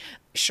correct.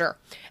 Sure.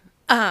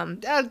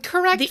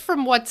 Correct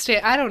from what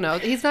I don't know.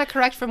 He's not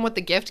correct from what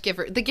the gift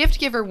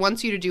giver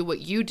wants you to do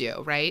what you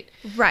do, right?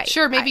 Right.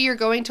 Sure, maybe you're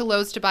going to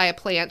Lowe's to buy a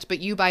plant, but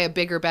you buy a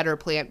bigger, better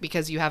plant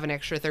because you have an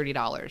extra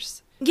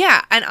 $30.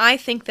 Yeah, and I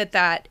think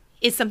that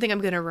is something I'm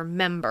going to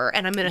remember,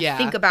 and I'm going to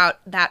think about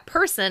that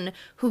person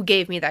who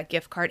gave me that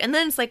gift card, and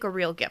then it's like a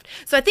real gift.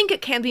 So I think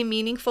it can be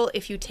meaningful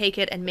if you take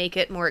it and make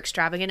it more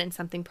extravagant and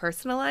something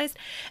personalized.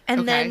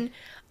 And then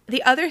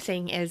the other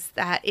thing is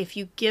that if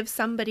you give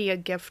somebody a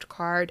gift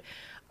card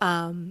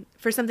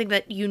for something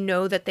that you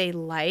know that they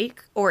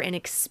like or an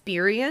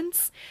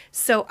experience.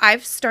 So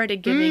I've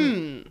started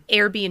giving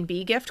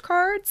Airbnb gift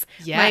cards.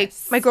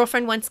 Yes. My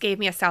girlfriend once gave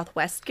me a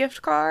Southwest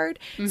gift card.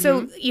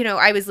 So,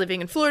 I was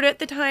living in Florida at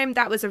the time.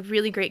 That was a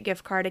really great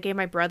gift card. I gave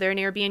my brother an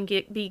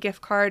Airbnb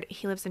gift card.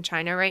 He lives in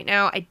China right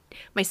now.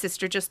 My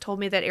sister just told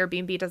me that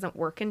Airbnb doesn't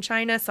work in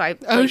China. So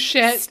I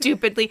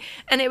stupidly,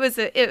 and it was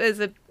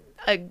a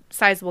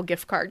sizable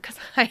gift card because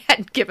I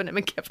hadn't given him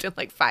a gift in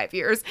like 5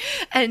 years.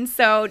 And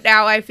so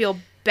now I feel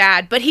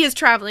bad, but he is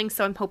traveling.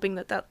 So I'm hoping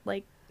that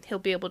like he'll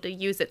be able to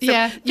use it. So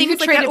you can like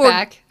trade that, it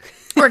back.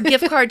 Or a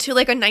gift card to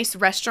like a nice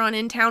restaurant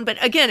in town. But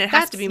again, it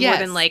has to be more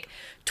than like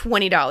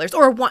 $20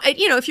 or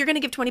if you're going to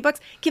give $20,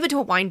 give it to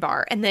a wine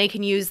bar and they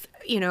can use,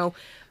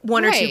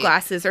 one or two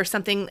glasses or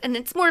something. And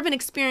it's more of an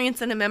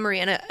experience and a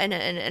memory and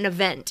an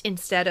event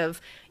instead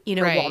of,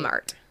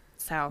 Walmart.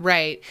 So.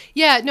 Right.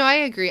 Yeah, no, I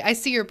agree. I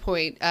see your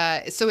point.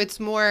 So it's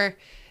more,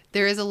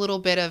 there is a little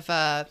bit of,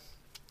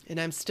 and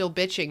I'm still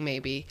bitching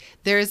maybe,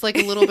 there is like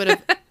a little bit of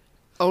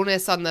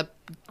onus on the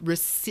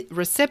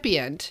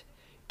recipient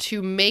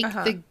to make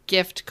the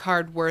gift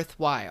card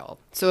worthwhile.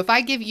 So if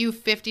I give you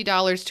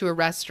 $50 to a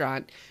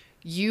restaurant,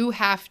 you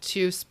have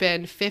to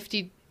spend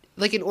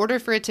like in order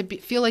for it to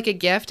feel like a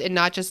gift and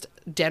not just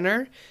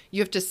dinner,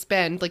 you have to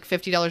spend like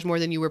 $50 more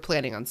than you were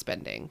planning on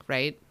spending,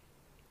 right?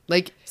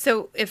 Like,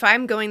 so if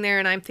I'm going there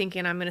and I'm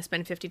thinking I'm going to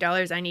spend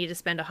 $50, I need to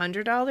spend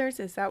 $100.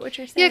 Is that what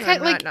you're saying?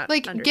 Yeah,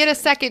 like get a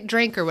second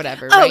drink or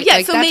whatever. Oh, right? yeah.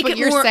 Like, so that's make what it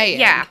you're more,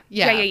 saying. Yeah.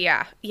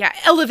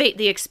 Elevate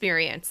the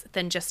experience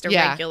than just a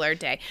regular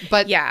day.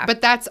 But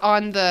that's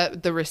on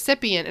the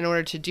recipient in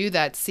order to do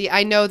that. See,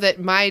 I know that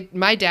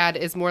my dad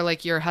is more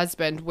like your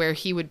husband, where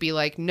he would be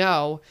like,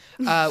 no,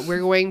 we're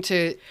going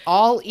to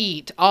all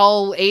eat,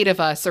 all 8 of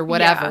us or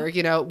whatever.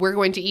 We're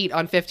going to eat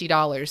on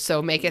 $50.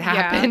 So make it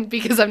happen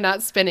because I'm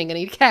not spending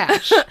any cash.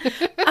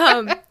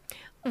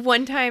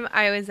 One time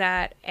I was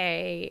at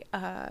a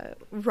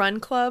run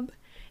club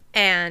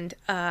and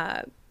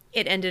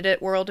it ended at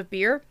World of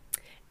Beer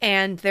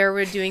and they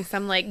were doing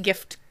some like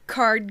gift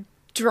card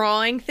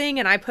drawing thing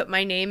and I put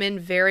my name in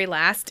very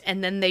last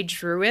and then they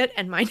drew it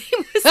and my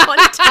name was on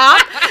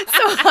top.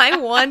 So I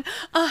won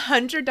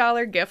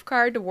 $100 gift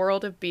card to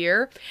World of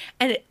Beer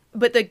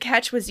but the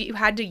catch was you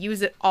had to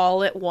use it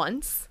all at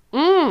once.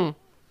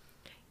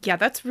 Yeah,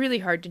 that's really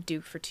hard to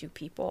do for 2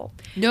 people.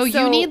 No,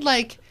 you need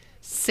like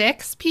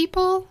 6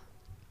 people.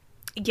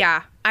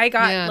 Yeah, I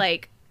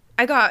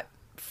got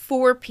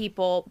 4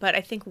 people, but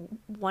I think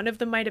one of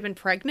them might have been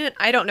pregnant.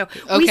 I don't know.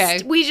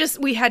 Okay.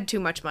 We had too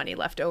much money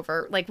left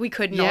over. Like, we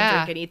couldn't all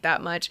drink and eat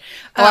that much.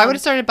 I would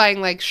have started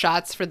buying like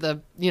shots for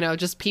the,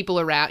 just people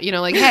around,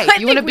 like, hey,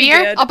 you want a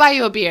beer? I'll buy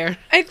you a beer.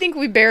 I think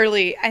we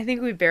barely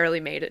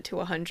made it to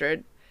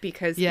 100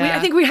 because I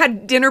think we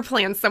had dinner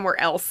plans somewhere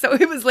else. So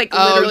it was like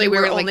literally we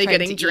were only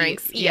getting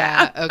drinks.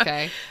 Yeah.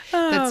 Okay.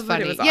 That's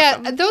funny. Awesome.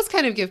 Yeah. Those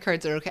kind of gift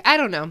cards are okay. I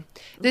don't know.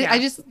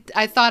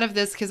 I thought of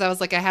this because I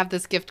was like, I have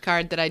this gift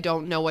card that I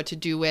don't know what to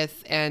do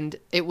with. And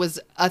it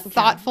was a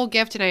thoughtful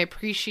gift and I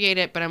appreciate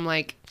it. But I'm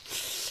like,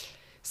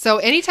 so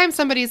anytime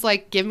somebody's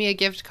like, give me a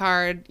gift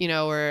card,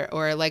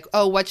 or like,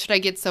 oh, what should I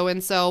get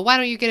so-and-so? Why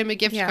don't you get him a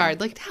gift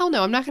card? Like, hell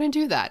no, I'm not going to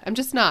do that. I'm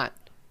just not.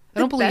 I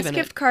don't believe in it. The best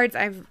gift cards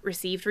I've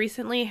received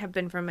recently have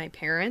been from my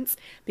parents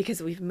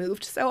because we've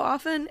moved so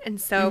often.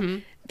 And so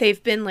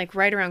they've been like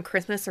right around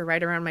Christmas or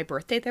right around my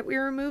birthday that we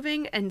were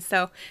moving. And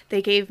so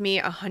they gave me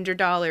a $100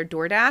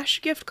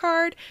 DoorDash gift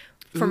card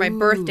for my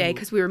birthday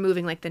because we were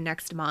moving like the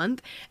next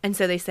month. And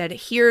so they said,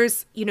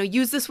 here's,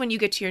 use this when you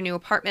get to your new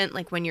apartment,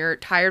 like when you're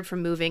tired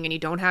from moving and you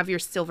don't have your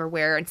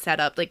silverware and set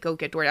up, like go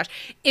get DoorDash.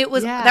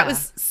 That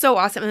was so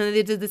awesome. And then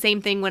they did the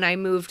same thing when I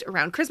moved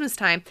around Christmas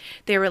time.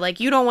 They were like,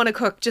 you don't want to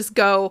cook, just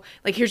go,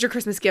 like, here's your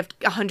Christmas gift,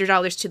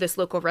 $100 to this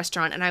local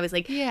restaurant. And I was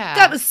like,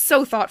 that was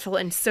so thoughtful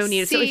and so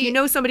needed. So if you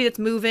know somebody that's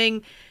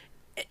moving,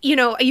 you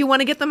want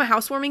to get them a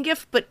housewarming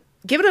gift, but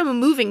give them a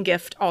moving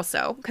gift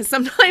also, because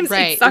sometimes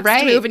it sucks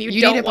to move and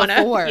you don't want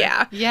to.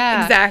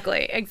 Yeah.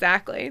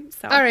 Exactly.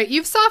 So. All right,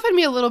 you've softened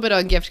me a little bit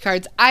on gift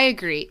cards. I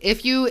agree.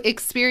 If you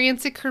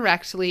experience it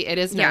correctly, it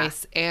is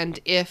nice. And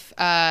if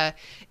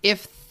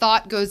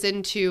thought goes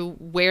into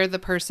where the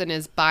person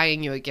is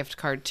buying you a gift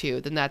card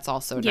to, then that's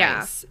also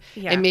nice.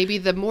 Yeah. And maybe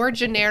the more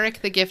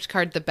generic the gift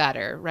card, the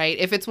better, right?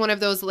 If it's one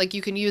of those, like,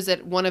 you can use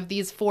at one of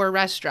these 4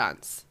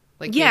 restaurants.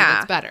 Like,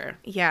 that's better.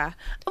 Yeah.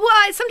 Well,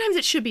 sometimes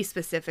it should be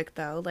specific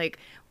though. Like,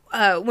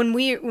 when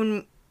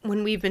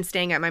we've been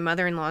staying at my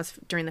mother-in-law's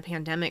during the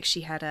pandemic,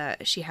 she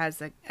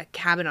has a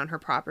cabin on her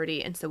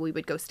property, and so we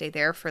would go stay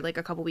there for like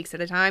a couple weeks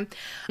at a time.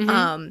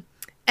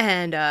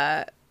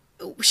 And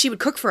she would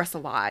cook for us a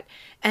lot.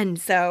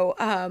 And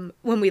so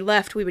when we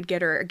left, we would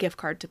get her a gift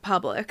card to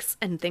Publix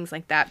and things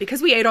like that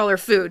because we ate all her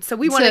food. So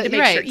we wanted to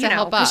make sure,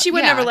 because she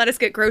would never let us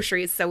get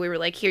groceries. So we were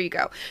like, here you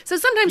go. So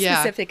sometimes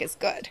specific is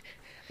good.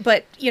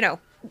 But,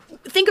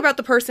 think about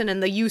the person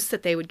and the use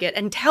that they would get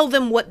and tell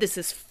them what this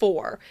is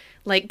for.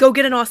 Like, go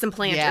get an awesome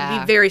plant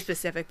and be very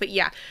specific. But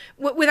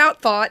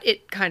without thought,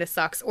 it kind of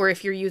sucks. Or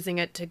if you're using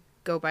it to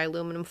go buy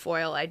aluminum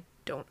foil, I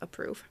don't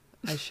approve.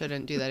 I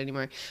shouldn't do that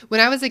anymore. When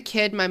I was a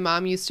kid, my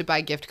mom used to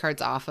buy gift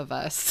cards off of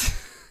us.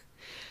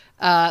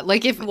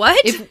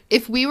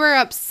 If we were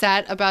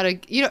upset about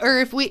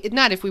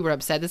if we were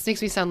upset, this makes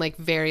me sound like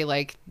very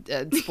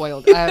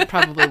spoiled. I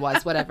probably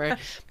was, whatever.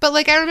 But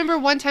like, I remember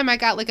one time I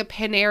got like a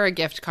Panera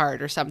gift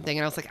card or something,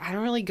 and I was like, I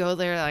don't really go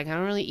there, like I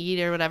don't really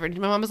eat or whatever. And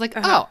my mom was like,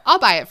 oh, I'll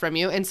buy it from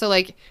you. And so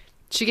like,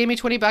 she gave me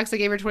 $20. I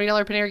gave her a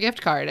 $20 Panera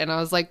gift card, and I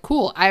was like,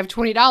 "Cool! I have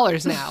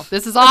 $20 now.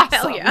 This is awesome."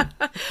 Hell yeah!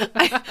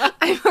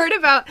 I've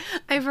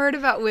heard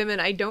about women.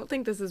 I don't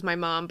think this is my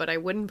mom, but I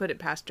wouldn't put it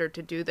past her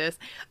to do this.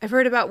 I've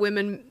heard about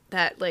women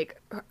that like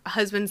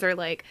husbands are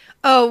like,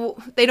 oh,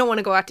 they don't want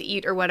to go out to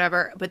eat or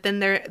whatever, but then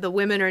the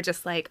women are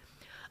just like,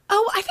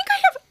 oh, I think I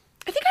have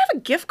a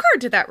gift card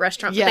to that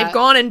restaurant. But they've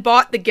gone and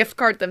bought the gift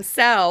card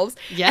themselves.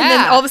 Yeah. And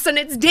then all of a sudden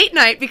it's date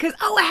night because,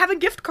 I have a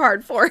gift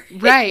card for it.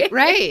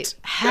 Right.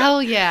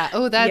 Hell yeah.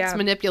 Oh, that's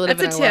manipulative.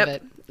 That's and I love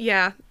it.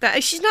 Yeah.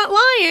 She's not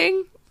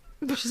lying.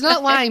 She's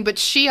not lying, but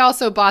she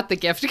also bought the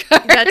gift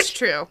card. That's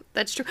true.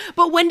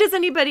 But when does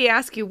anybody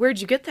ask you, where'd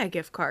you get that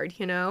gift card?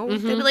 They'd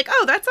be like,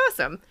 oh, that's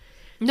awesome.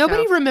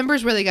 Nobody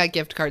remembers where they got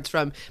gift cards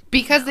from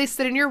because they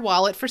sit in your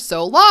wallet for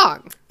so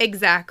long.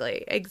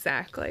 Exactly.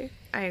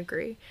 I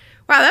agree.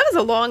 Wow, that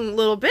was a long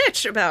little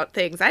bitch about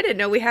things. I didn't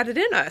know we had it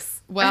in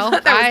us. Well, I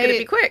thought that was going to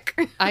be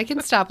quick. I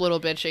can stop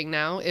little bitching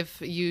now if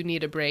you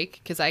need a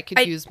break, because I could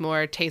use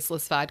more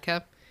tasteless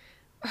vodka.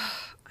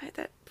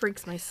 That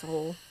breaks my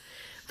soul.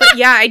 But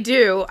yeah, I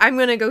do. I'm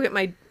going to go get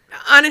my...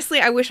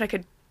 Honestly, I wish I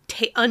could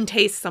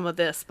untaste some of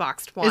this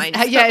boxed wine.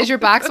 Is your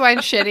box wine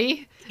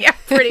shitty? Yeah,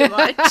 pretty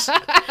much.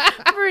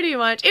 Pretty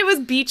much. It was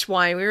beach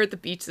wine. We were at the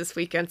beach this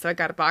weekend, so I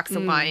got a box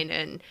of wine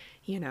and,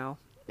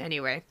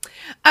 Anyway.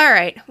 All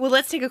right. Well,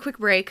 let's take a quick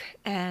break,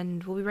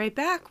 and we'll be right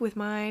back with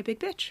my big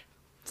bitch.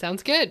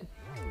 Sounds good.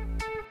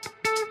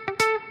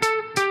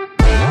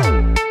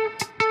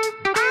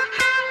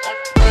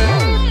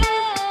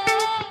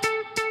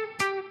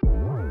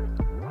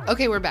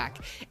 Okay, we're back.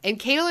 And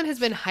Kaylin has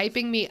been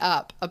hyping me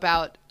up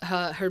about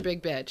her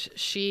big bitch.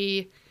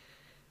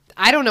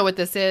 I don't know what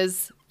this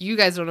is. You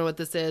guys don't know what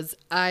this is.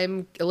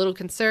 I'm a little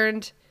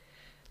concerned.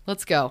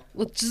 Let's go.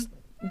 Let's just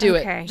do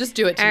it. Just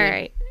do it to me. All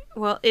right.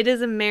 Well, it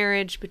is a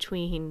marriage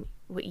between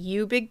what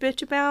you big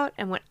bitch about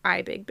and what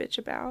I big bitch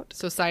about.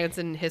 So science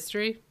and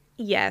history?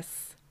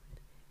 Yes.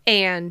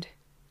 And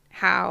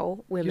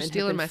how women have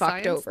been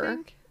fucked over.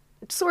 Thing?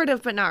 Sort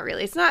of, but not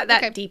really. It's not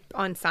that deep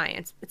on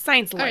science. It's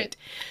science light.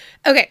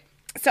 Right. Okay.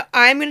 So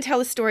I'm going to tell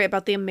a story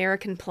about the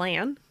American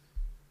Plan.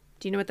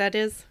 Do you know what that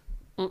is?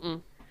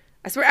 Mm-mm.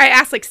 I swear, I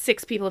asked like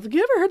 6 people, have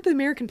you ever heard the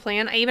American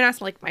Plan? I even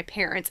asked like my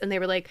parents, and they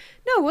were like,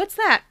 no, what's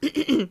that?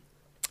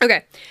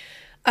 Okay.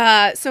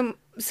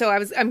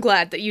 I'm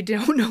glad that you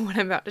don't know what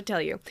I'm about to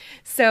tell you.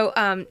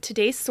 So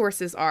today's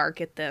sources are,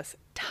 get this,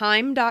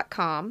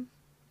 time.com,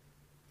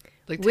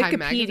 Like Time Wikipedia.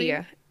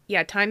 Magazine?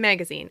 Yeah, Time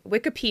Magazine,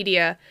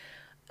 Wikipedia,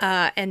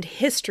 and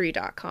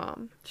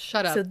history.com.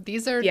 Shut up. So,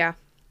 These are yeah.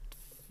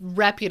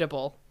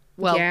 reputable.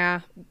 Well,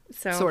 Yeah.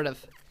 So sort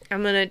of.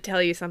 I'm going to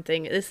tell you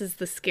something. This is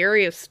the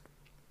scariest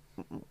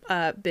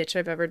bitch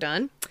I've ever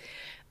done.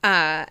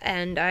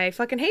 And I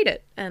fucking hate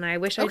it. And I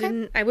wish I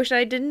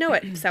didn't know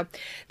it. So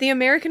the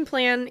American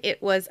Plan,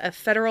 it was a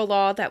federal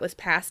law that was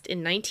passed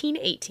in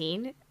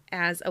 1918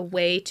 as a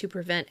way to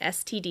prevent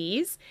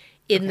STDs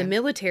in the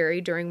military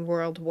during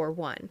World War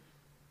One.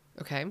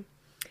 Okay.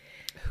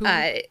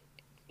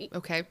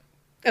 Okay.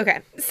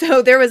 Okay,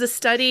 so there was a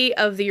study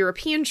of the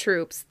European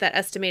troops that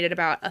estimated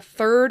about a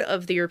third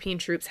of the European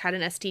troops had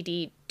an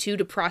STD due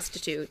to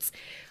prostitutes.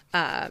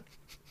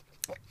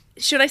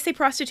 Should I say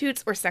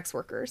prostitutes or sex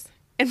workers?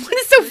 And what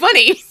is so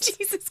funny?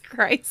 Jesus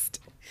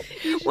Christ.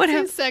 What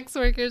have sex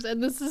workers?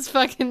 And this is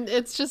fucking,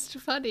 it's just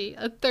funny.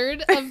 A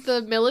third of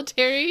the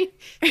military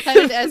had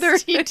an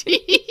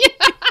STD.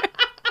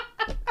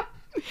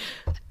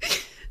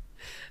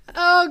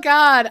 Oh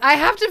God, I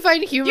have to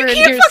find humor in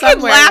here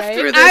somewhere. Laugh right?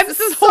 through this. This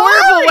is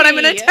horrible. What I'm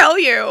going to tell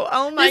you.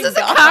 Oh my God! This is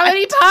a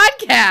comedy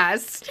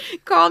podcast.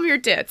 Calm your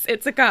tits.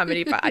 It's a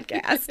comedy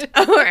podcast.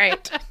 All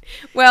right.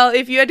 Well,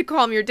 if you had to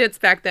calm your tits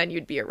back then,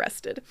 you'd be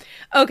arrested.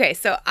 Okay,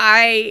 so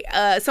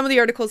some of the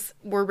articles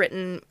were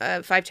written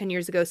 5-10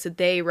 years ago, so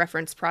they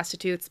reference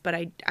prostitutes, but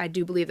I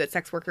do believe that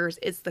sex workers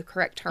is the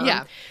correct term.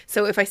 Yeah.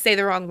 So if I say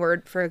the wrong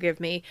word,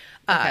 forgive me.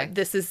 Okay.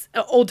 This is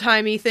an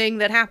old-timey thing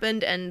that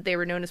happened, and they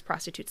were known as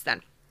prostitutes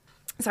then.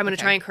 So I'm going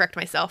to try and correct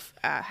myself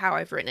how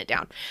I've written it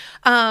down.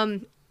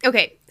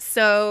 Okay,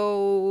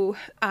 so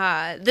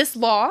this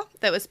law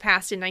that was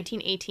passed in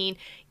 1918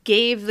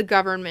 gave the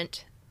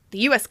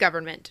U.S.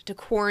 government, to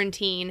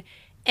quarantine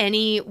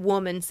any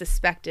woman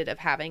suspected of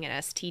having an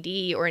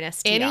STD or an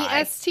STI. Any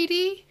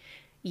STD?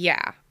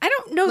 Yeah. I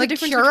don't know like the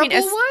difference curable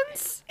between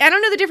ones? I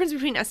don't know the difference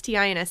between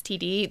STI and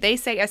STD. They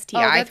say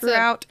STI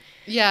throughout.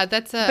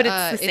 That's but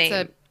it's the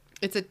same.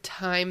 It's a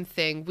time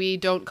thing. We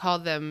don't call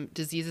them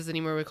diseases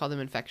anymore. We call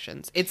them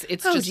infections. It's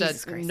just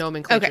Jesus a Christ.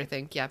 nomenclature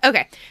thing. Yeah.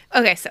 Okay.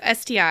 So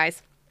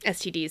STIs,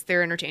 STDs,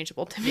 they're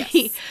interchangeable to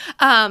me.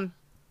 Yes.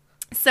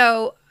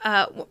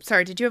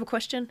 Sorry, did you have a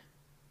question?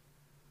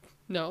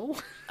 No.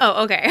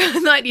 Oh, okay. I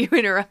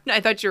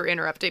thought you were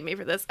interrupting me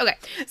for this. Okay.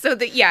 So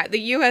the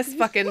U.S.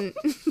 fucking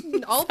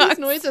all these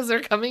noises are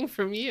coming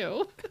from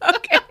you.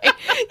 Okay.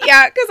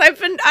 Yeah, because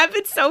I've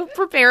been so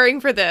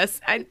preparing for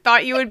this. I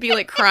thought you would be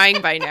like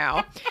crying by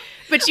now.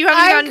 But you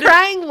haven't I'm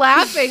crying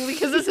laughing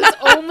because this is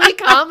only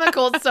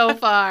comical so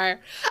far.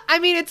 I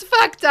mean, it's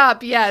fucked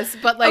up, yes,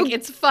 but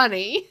it's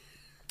funny.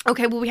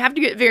 Okay, well, we have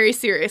to get very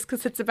serious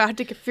because it's about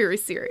to get very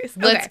serious.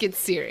 Let's get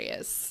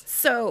serious.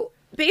 So,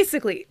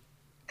 basically,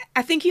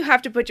 I think you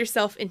have to put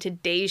yourself in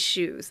today's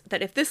shoes,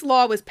 that if this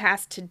law was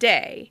passed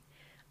today,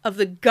 of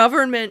the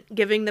government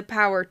giving the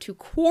power to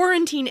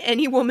quarantine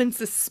any woman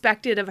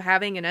suspected of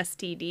having an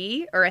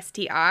STD or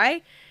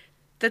STI,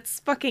 that's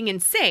fucking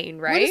insane,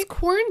 right? What does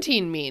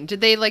quarantine mean?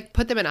 Did they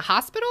put them in a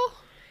hospital?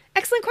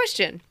 Excellent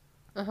question.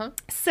 Uh-huh.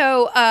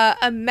 So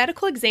a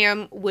medical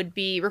exam would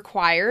be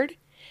required,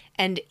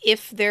 and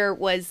if there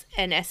was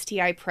an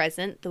STI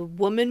present, the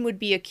woman would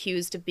be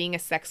accused of being a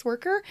sex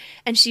worker,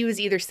 and she was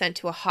either sent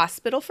to a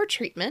hospital for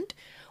treatment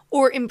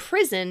or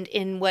imprisoned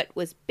in what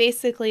was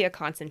basically a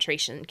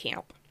concentration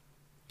camp.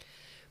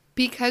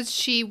 Because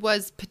she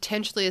was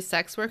potentially a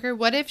sex worker?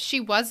 What if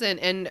she wasn't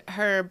and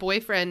her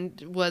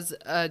boyfriend was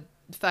a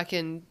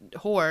fucking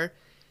whore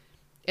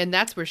and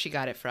that's where she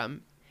got it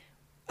from?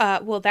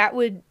 Well, that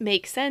would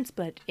make sense,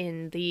 but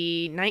in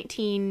the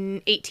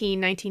 1918,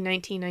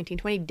 1919,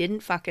 1920, didn't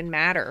fucking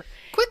matter.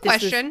 Quick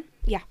question.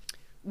 Yeah.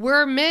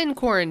 Were men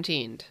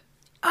quarantined?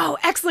 Oh,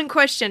 excellent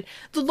question.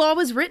 The law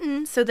was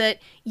written so that,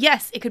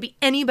 yes, it could be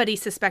anybody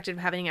suspected of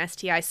having an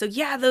STI. So,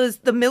 yeah,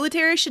 the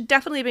military should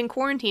definitely have been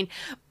quarantined.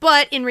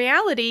 But in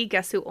reality,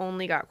 guess who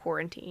only got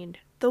quarantined?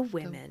 The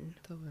women.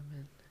 The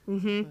women.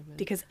 Mm-hmm. Women.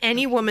 Because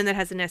any woman that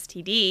has an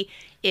STD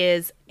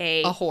is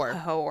a whore. A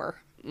whore.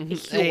 Mm-hmm.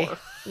 A whore.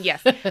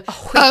 Yes. A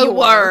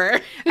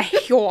whore. A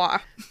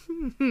whore.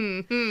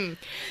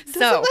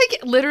 So,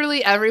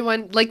 literally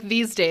everyone,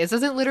 these days,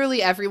 doesn't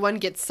literally everyone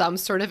get some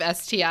sort of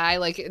STI,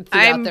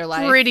 throughout their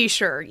life? I'm pretty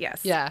sure, yes.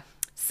 Yeah.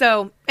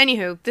 So,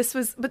 anywho,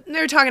 but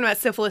they're talking about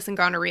syphilis and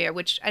gonorrhea,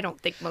 which I don't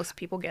think most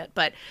people get,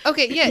 but...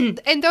 Okay, yeah,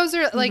 and those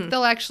are,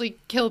 they'll actually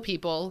kill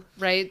people,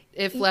 right?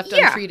 If left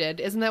untreated.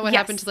 Isn't that what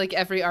happened to,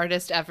 every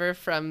artist ever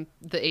from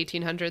the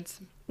 1800s?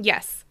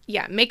 Yes.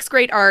 Yeah, makes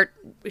great art,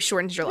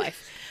 shortens your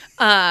life.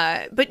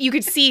 But you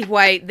could see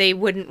why they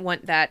wouldn't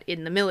want that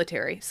in the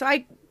military. So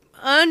I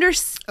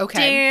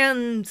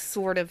understand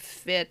sort of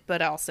it,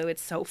 but also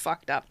it's so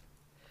fucked up.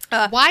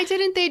 Why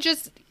didn't they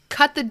just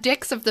cut the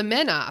dicks of the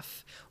men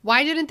off?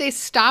 Why didn't they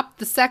stop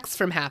the sex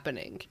from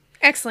happening?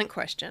 Excellent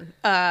question.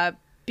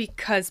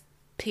 Because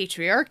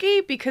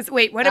patriarchy? Because,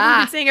 wait, what have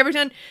we been saying every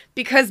time?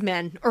 Because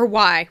men. Or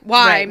why?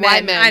 Why men?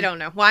 Why men? I don't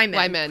know. Why men?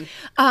 Why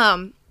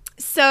men?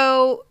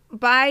 So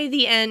by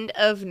the end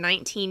of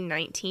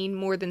 1919,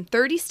 more than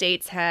 30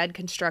 states had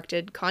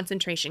constructed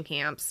concentration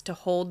camps to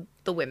hold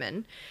the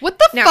women. What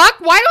the fuck?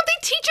 Why don't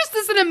they teach us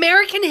this in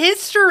American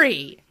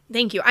history?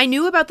 Thank you. I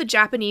knew about the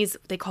Japanese,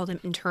 they called them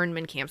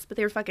internment camps, but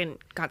they were fucking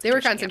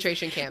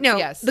concentration camps. No,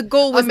 yes. The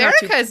goal was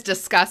America is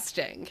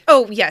disgusting.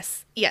 Oh,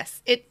 yes.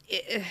 Yes.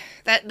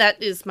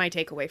 That is my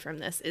takeaway from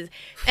this is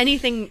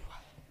anything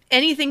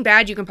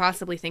bad you can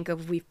possibly think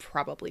of, we've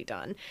probably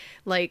done.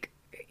 Like,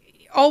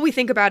 all we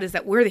think about is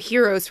that we're the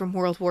heroes from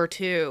World War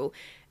II.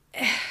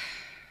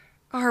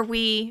 Are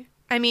we?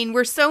 I mean,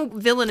 we're so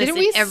villainous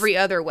in every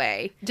other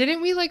way.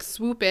 Didn't we, like,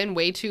 swoop in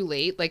way too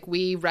late? Like,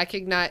 we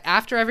recognized,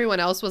 after everyone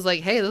else was like,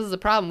 hey, this is a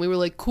problem, we were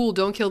like, cool,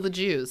 don't kill the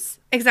Jews.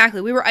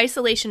 Exactly. We were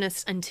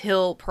isolationists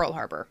until Pearl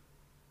Harbor.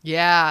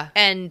 Yeah.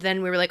 And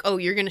then we were like, oh,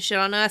 you're going to shit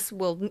on us?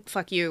 Well,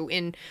 fuck you.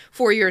 In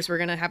 4 years, we're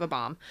going to have a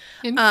bomb.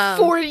 In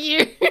 4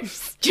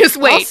 years? Just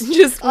wait.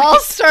 I'll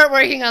start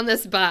working on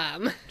this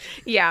bomb.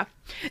 Yeah.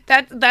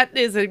 That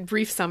is a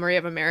brief summary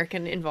of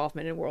American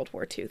involvement in World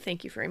War II.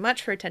 Thank you very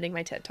much for attending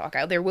my TED Talk.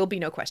 There will be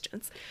no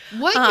questions.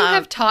 What you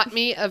have taught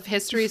me of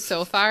history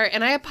so far,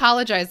 and I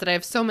apologize that I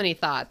have so many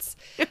thoughts,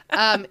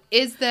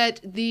 is that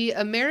the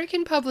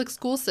American public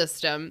school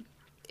system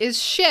is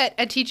shit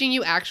at teaching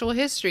you actual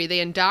history.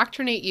 They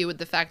indoctrinate you with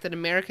the fact that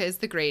America is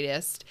the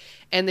greatest,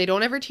 and they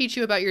don't ever teach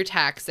you about your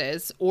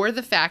taxes or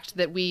the fact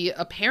that we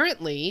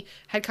apparently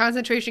had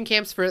concentration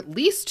camps for at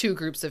least 2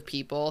 groups of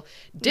people,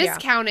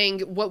 discounting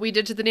what we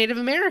did to the Native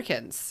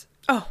Americans.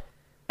 Oh,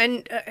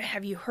 and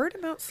have you heard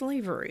about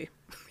slavery?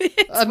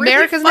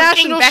 America's really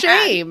national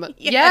shame.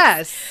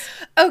 Yes.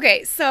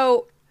 Okay,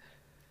 so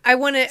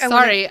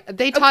Sorry,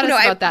 they taught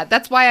us about that.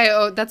 That's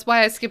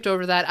why I skipped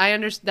over that. I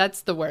understand.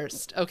 That's the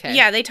worst. Okay.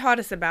 Yeah, they taught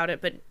us about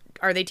it, but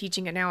are they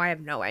teaching it now? I have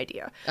no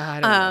idea. I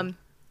don't know.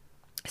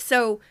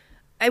 So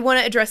I want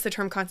to address the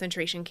term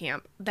concentration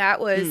camp. That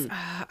was,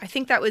 I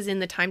think that was in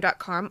the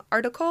Time.com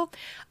article.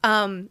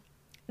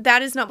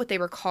 That is not what they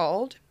were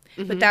called,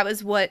 but that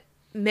was what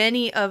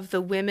many of the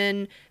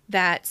women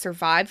that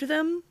survived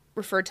them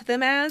referred to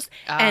them as,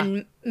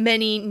 and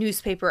many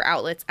newspaper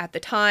outlets at the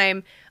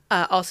time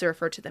also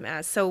referred to them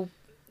as. So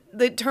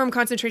the term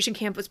concentration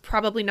camp was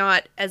probably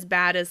not as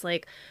bad as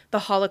like the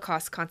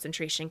Holocaust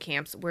concentration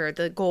camps, where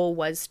the goal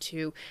was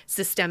to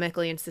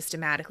systemically and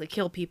systematically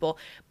kill people.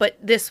 But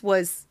this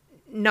was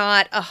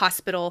not a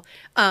hospital.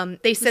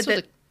 They said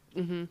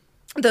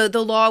that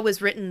the law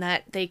was written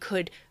that they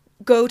could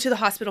go to the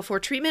hospital for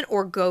treatment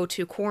or go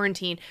to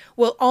quarantine.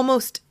 Well,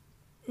 almost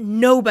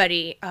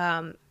nobody,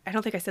 I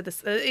don't think I said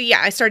this.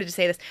 I started to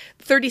say this.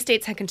 30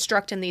 states had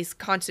constructed these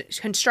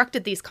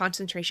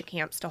concentration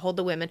camps to hold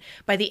the women.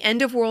 By the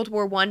end of World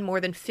War I,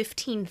 more than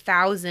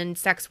 15,000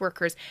 sex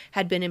workers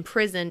had been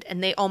imprisoned,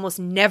 and they almost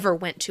never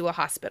went to a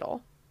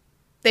hospital.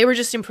 They were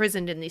just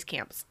imprisoned in these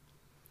camps.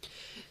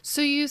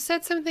 So you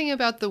said something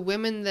about the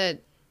women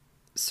that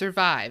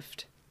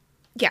survived.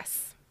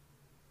 Yes.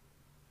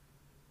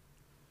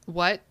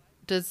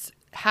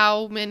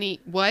 How many,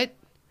 what?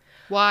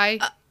 Why?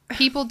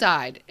 People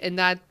died, and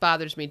that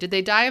bothers me. Did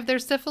they die of their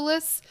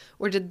syphilis,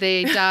 or did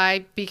they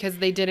die because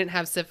they didn't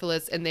have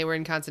syphilis and they were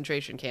in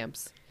concentration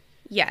camps?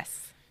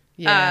 Yes.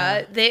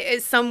 Yeah.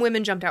 Some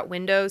women jumped out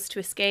windows to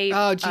escape.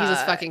 Oh,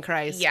 Jesus fucking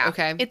Christ. Yeah.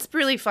 Okay. It's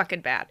really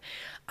fucking bad.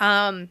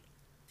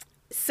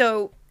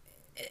 So,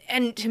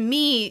 and to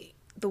me,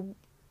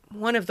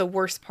 one of the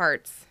worst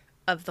parts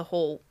of the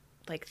whole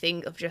like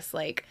thing of just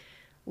like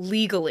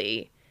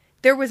legally,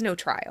 there was no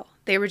trial.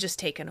 They were just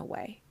taken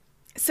away.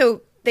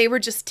 So they were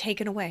just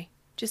taken away.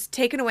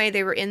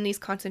 They were in these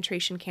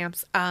concentration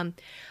camps. A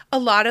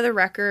lot of the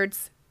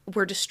records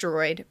were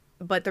destroyed,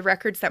 but the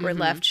records that were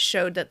left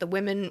showed that the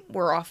women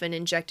were often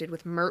injected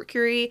with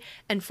mercury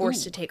and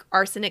forced to take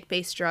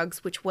arsenic-based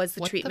drugs, which was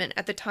the treatment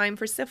at the time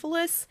for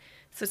syphilis.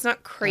 So it's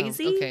not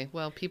crazy. Oh, okay,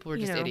 well, people were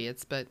just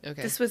idiots, but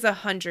okay. This was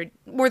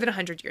more than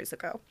 100 years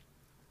ago.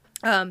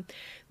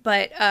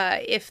 But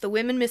if the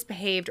women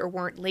misbehaved or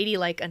weren't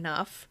ladylike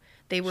enough,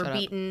 they were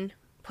beaten,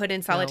 put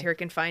in solitary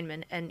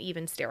confinement, and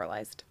even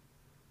sterilized.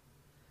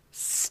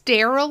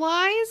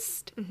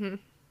 Sterilized? Mm-hmm.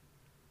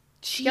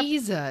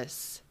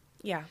 Jesus.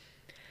 Yep. Yeah.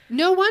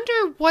 No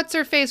wonder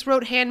What's-Her-Face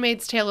wrote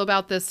Handmaid's Tale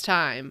about this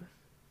time.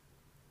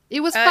 It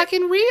was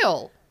fucking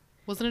real.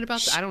 Wasn't it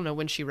about... I don't know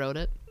when she wrote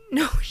it.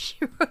 No, she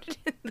wrote it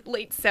in the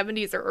late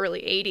 70s or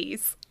early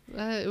 80s.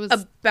 It was...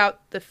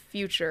 About the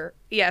future.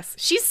 Yes.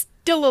 She's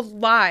still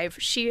alive.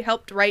 She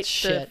helped write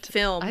the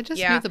film. I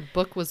just knew the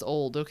book was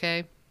old,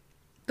 okay?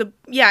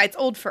 It's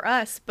old for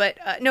us, but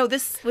no,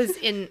 this was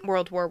in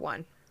World War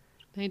I.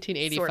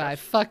 1985. Sort of.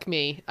 Fuck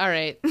me. All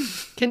right.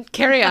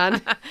 Carry on.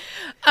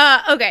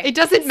 Okay. It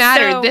doesn't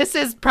matter. This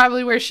is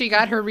probably where she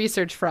got her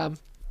research from.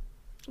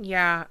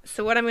 Yeah.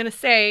 So what I'm going to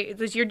say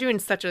is you're doing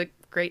such a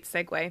great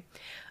segue.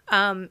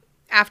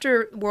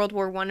 after World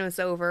War I was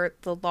over,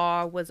 the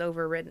law was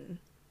overridden.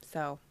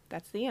 So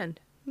that's the end.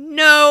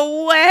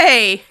 No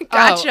way.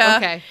 Gotcha. Oh,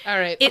 okay. All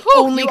right. It Whew,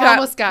 only you got,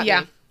 almost got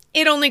me.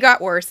 It only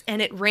got worse,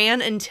 and it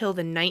ran until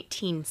the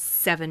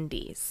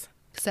 1970s.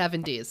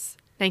 70s.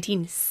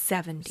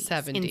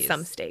 1970s in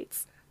some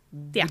states.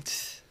 Yeah.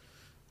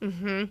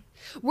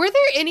 Were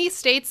there any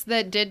states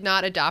that did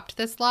not adopt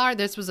this law? Or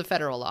this was a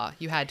federal law.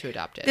 You had to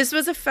adopt it. This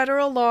was a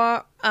federal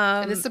law.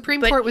 And the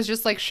Supreme Court was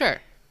just like,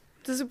 sure.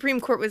 The Supreme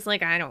Court was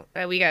like, I don't.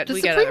 We got. The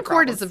we got Supreme other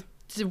Court problems.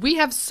 we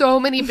have so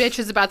many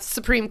bitches about the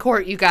Supreme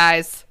Court, you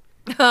guys.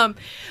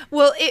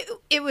 Well,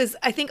 it was,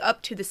 I think,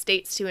 up to the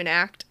states to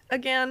enact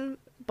again,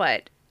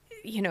 but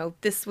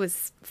this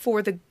was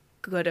for the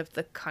good of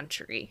the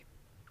country.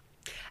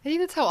 I think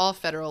that's how all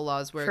federal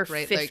laws work, For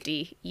right?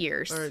 50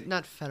 years. Or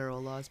not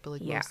federal laws, but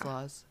like Yeah. most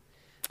laws.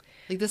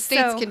 Like the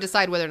states can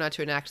decide whether or not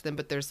to enact them,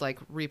 but there's like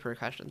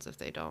repercussions if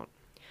they don't.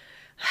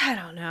 I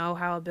don't know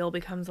how a bill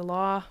becomes a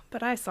law,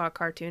 but I saw a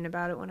cartoon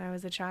about it when I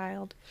was a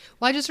child.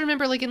 Well, I just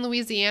remember like in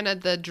Louisiana,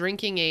 the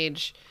drinking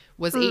age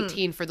was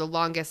 18 for the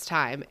longest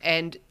time.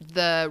 And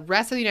the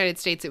rest of the United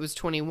States, it was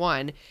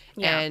 21.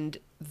 Yeah. And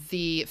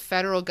the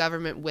federal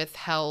government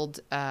withheld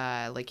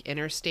like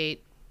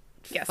interstate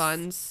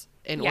funds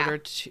in order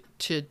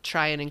to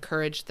try and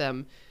encourage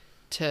them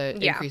to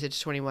increase it to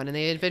 21. And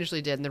they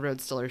eventually did, and the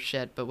roads still are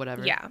shit, but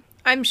whatever. Yeah.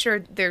 I'm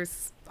sure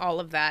there's all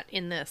of that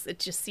in this. It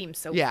just seems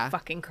so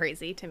fucking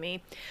crazy to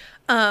me.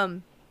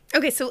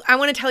 Okay, so I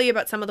want to tell you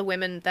about some of the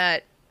women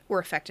that were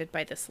affected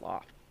by this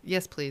law.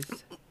 Yes, please.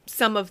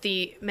 Some of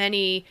the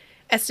many,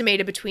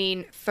 estimated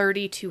between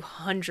 30 to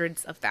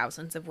hundreds of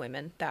thousands of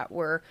women that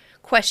were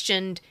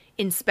questioned,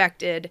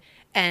 inspected,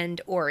 and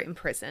or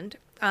imprisoned.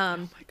 Oh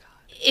my God.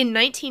 In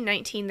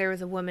 1919, there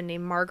was a woman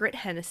named Margaret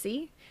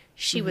Hennessy.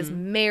 She was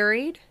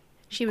married.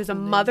 She was a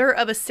mother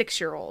of a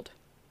 6-year-old.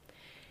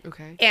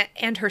 Okay.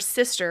 And her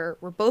sister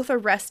were both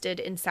arrested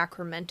in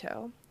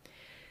Sacramento.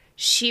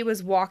 She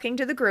was walking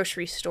to the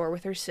grocery store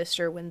with her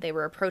sister when they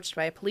were approached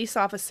by a police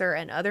officer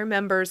and other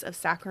members of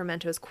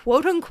Sacramento's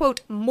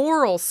quote-unquote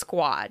moral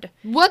squad.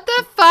 What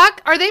the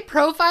fuck? Are they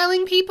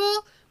profiling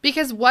people?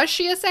 Because was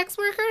she a sex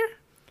worker?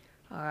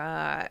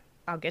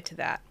 I'll get to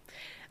that.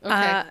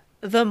 Okay.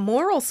 The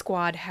moral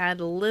squad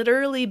had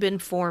literally been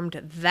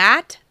formed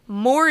that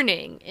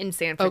morning in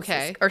San Francisco.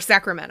 Okay. Or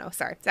Sacramento.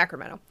 Sorry,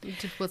 Sacramento.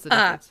 What's the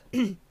difference?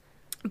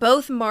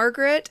 Both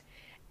Margaret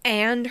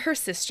and her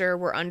sister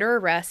were under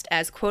arrest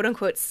as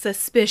quote-unquote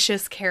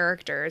suspicious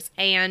characters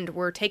and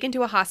were taken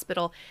to a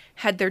hospital,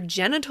 had their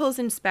genitals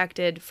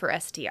inspected for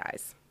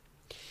STIs.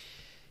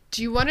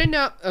 Do you want to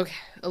know? Okay,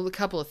 a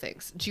couple of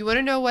things. Do you want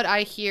to know what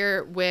I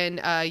hear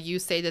when you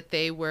say that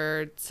they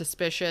were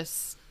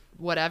suspicious,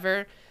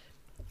 whatever?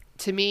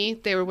 To me,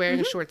 they were wearing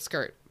a short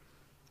skirt.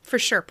 For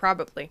sure,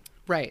 probably.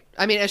 Right.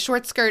 I mean, a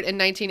short skirt in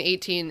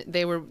 1918,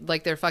 they were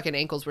like their fucking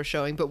ankles were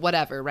showing, but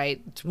whatever, right?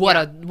 What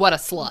a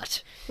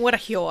slut. What a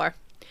whore.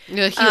 A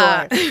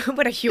whore.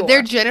 What a whore.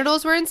 Their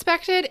genitals were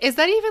inspected. Is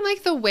that even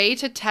like the way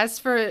to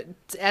test for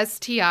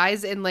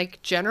STIs in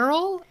like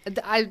general?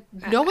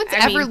 No one's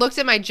ever looked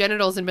at my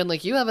genitals and been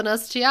like, "You have an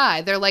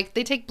STI." They're like,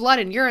 they take blood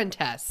and urine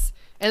tests,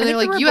 and they're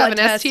like, "You have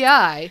an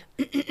STI."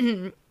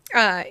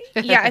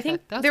 Yeah, I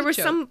think there were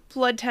joke. some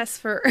blood tests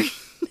for.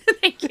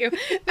 Thank you.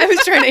 I was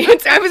trying to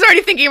answer. I was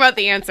already thinking about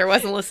the answer.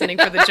 Wasn't listening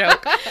for the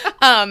joke.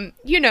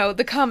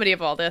 The comedy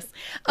of all this.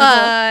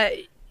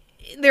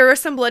 There were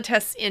some blood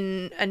tests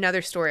in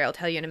another story I'll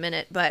tell you in a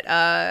minute, but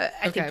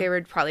I think they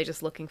were probably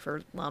just looking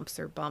for lumps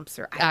or bumps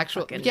or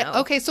actual.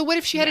 Okay, so what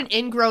if she had an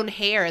ingrown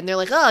hair and they're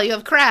like, "Oh, you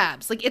have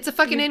crabs." Like it's a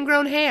fucking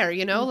ingrown hair,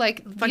 you know?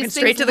 Like fucking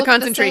straight to the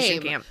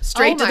concentration camp.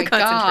 Straight to the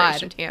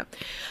concentration camp.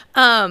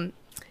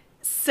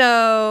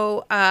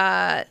 So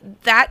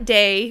that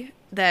day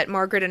that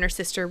Margaret and her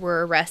sister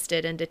were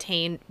arrested and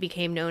detained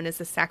became known as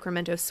the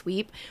Sacramento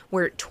Sweep,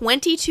 where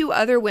 22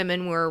 other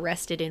women were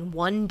arrested in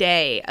one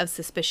day of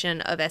suspicion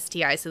of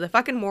STI. So the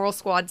fucking moral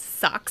squad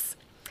sucks.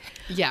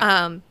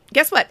 Yeah.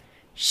 Guess what?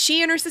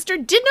 She and her sister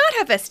did not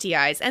have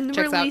STIs and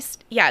Checks released.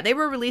 out. Yeah, they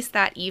were released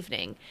that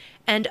evening.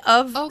 And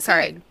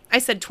sorry, I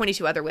said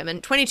 22 other women,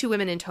 22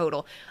 women in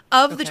total.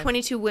 Of the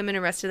 22 women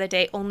arrested that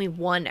day, only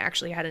one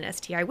actually had an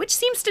STI, which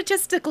seems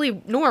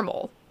statistically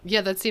normal.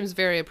 Yeah, that seems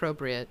very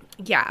appropriate.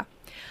 Yeah.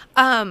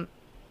 I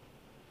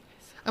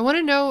want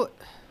to know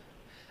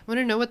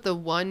what the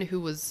one who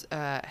was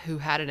who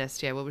had an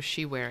STI, what was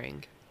she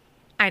wearing?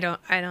 I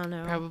don't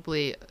know.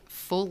 Probably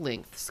full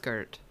length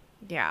skirt.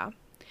 Yeah.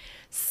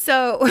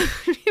 So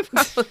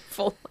probably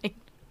full length.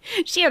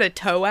 She had a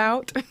toe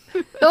out.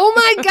 Oh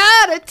my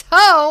God, a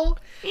toe!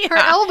 Yeah. Her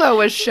elbow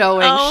was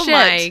showing. Oh Shit.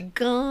 my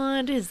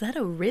God, is that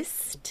a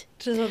wrist?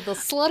 She's the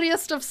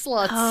sluttiest of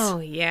sluts. Oh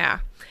yeah.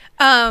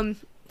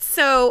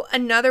 So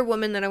another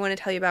woman that I want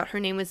to tell you about, her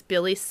name was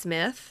Billy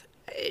Smith.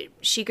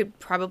 She could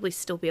probably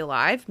still be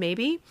alive,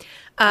 maybe.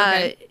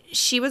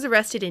 She was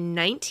arrested in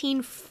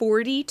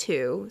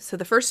 1942. So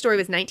the first story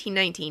was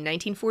 1919,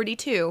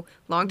 1942,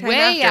 long time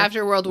Way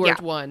after World War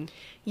Yeah. One.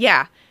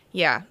 Yeah.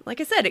 Yeah, like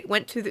I said, it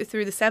went through the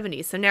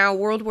 70s. So now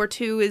World War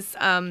II is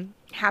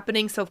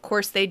happening. So of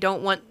course they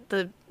don't want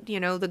the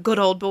good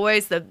old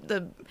boys,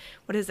 the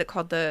what is it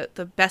called,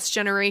 the best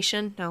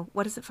generation? No,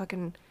 what is it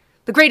fucking?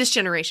 The greatest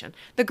generation.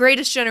 The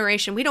greatest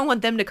generation. We don't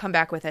want them to come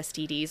back with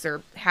STDs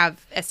or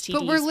have STDs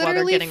But we're while they're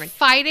literally getting ready.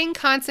 fighting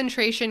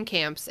concentration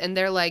camps, and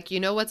they're like, you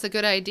know what's a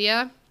good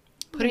idea?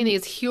 Putting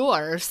these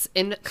whores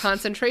in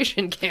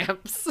concentration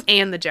camps.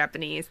 And the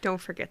Japanese. Don't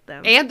forget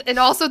them. And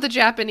also the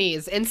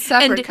Japanese in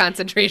separate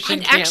concentration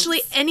and camps.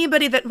 actually,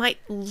 anybody that might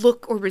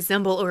look or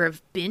resemble or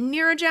have been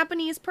near a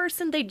Japanese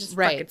person, they just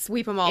fucking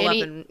sweep them all up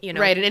and,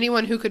 Right, and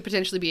anyone who could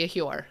potentially be a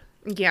whore.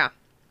 Yeah.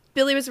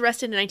 Billy was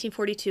arrested in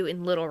 1942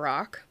 in Little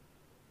Rock.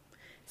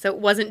 So it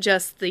wasn't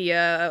just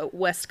the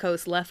West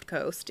Coast, left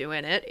coast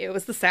doing it. It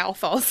was the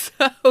South also.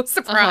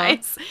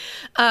 Surprise.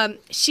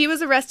 She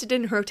was arrested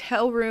in her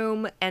hotel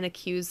room and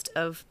accused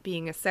of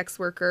being a sex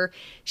worker.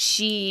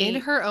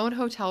 In her own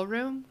hotel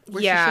room?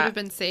 Where she should have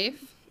been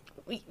safe?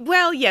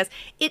 Well, yes.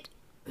 It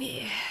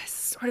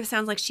sort of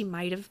sounds like she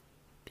might have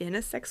been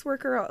a sex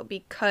worker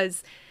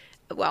because,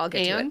 well, I'll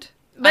get to it.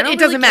 But it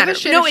doesn't matter.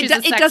 No, it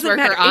doesn't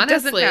matter.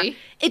 Honestly.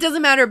 It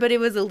doesn't matter, but it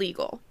was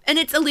illegal. And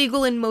it's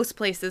illegal in most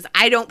places.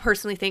 I don't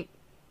personally think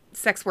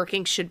sex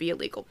working should be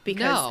illegal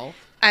because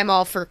I'm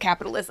all for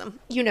capitalism,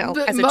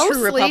 but as a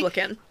true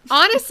Republican.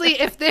 Honestly,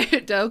 if there's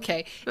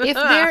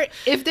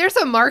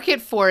a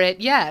market for it,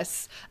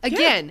 yes.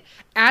 Again,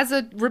 as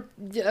a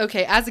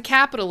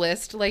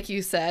capitalist, like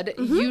you said,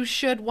 you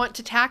should want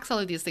to tax all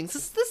of these things.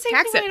 This is the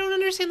same thing I don't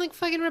understand. Like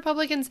fucking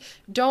Republicans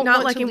don't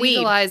want to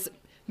legalize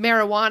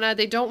marijuana.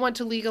 They don't want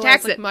to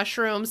legalize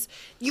mushrooms.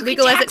 You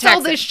legalize can tax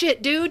all this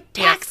shit, dude.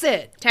 Tax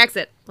it. Tax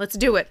it. Let's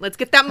do it. Let's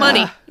get that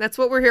money. That's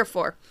what we're here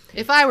for.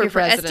 If I were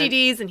president. For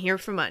STDs and here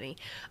for money.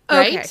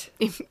 Right?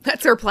 Okay.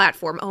 That's our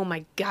platform. Oh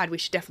my God, we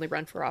should definitely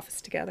run for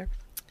office together.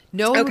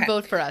 No one would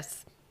vote for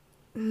us.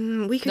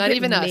 We could Not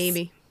even us.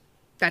 Maybe.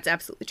 That's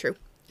absolutely true.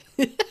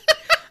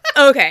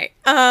 Okay.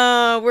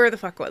 Where the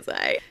fuck was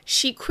I?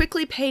 She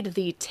quickly paid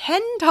the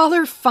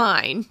 $10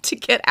 fine to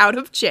get out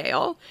of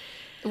jail.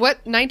 What?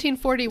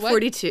 1940 what?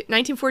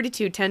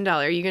 1942, $10.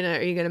 Are you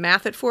gonna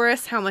math it for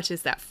us? How much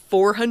is that?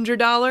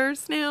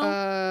 $400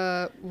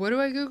 now? What do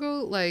I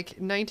Google? Like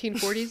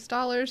 1940s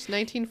dollars?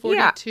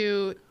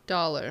 1942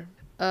 dollar.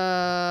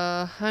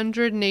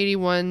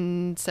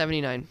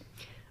 181.79.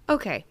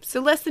 Okay,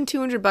 so less than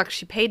 $200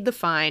 she paid the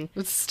fine.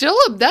 It's still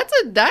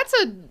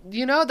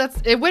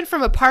it went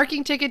from a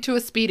parking ticket to a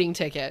speeding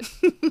ticket.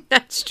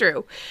 That's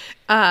true.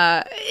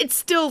 It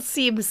still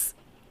seems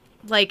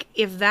like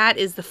if that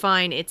is the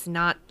fine, it's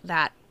not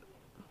that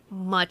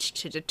much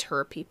to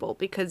deter people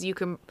because you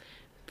can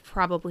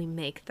probably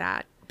make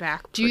that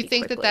back. Do you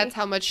think quickly. that's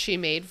how much she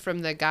made from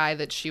the guy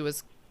that she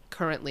was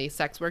currently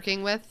sex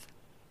working with?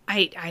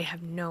 I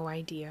have no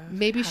idea.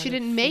 Maybe she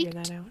didn't make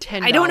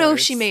 $10. I don't know if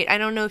she made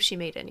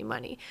any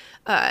money.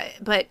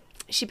 But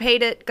she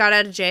paid it, got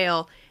out of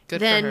jail.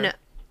 Good for her.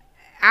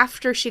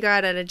 After she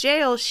got out of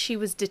jail, she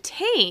was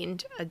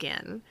detained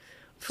again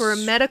for a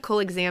medical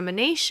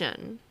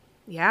examination.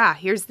 Yeah,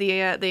 here's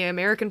the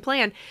American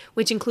plan,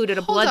 which included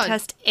a blood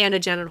test and a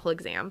genital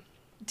exam.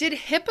 Did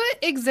HIPAA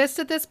exist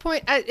at this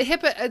point?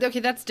 HIPAA, okay,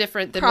 that's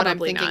different than what I'm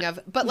thinking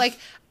of. But,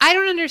 I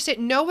don't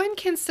understand. No one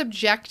can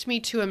subject me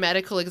to a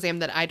medical exam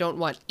that I don't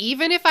want,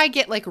 even if I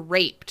get,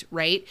 raped,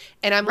 right?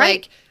 And I'm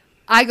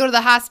I go to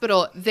the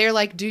hospital. They're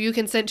like, do you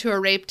consent to a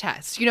rape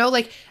test?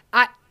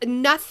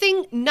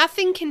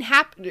 Nothing can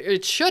happen.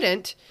 It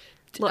shouldn't.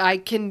 Look, I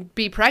can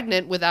be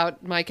pregnant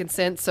without my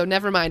consent, so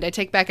never mind. I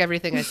take back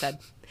everything I said.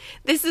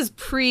 This is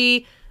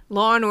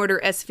pre-Law and Order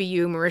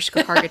SVU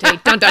Mariska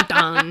Hargitay. Dun, dun,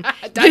 dun.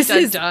 This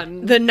is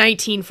dun. The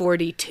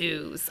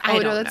 1942s. I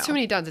don't know. That's too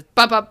many duns. It's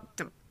bump, bump,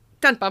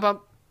 dun, bump,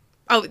 bump.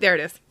 Oh, there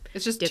it is.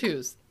 It's just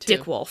twos.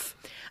 Dick Wolf.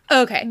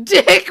 Okay.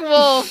 Dick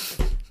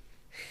Wolf.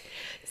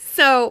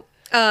 So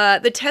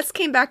the test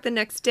came back the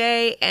next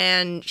day,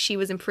 and she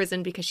was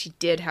imprisoned because she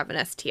did have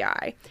an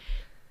STI.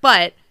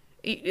 But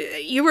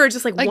you were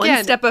just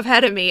one step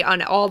ahead of me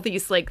on all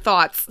these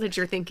thoughts that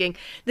you're thinking.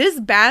 This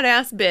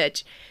badass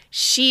bitch,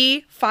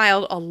 she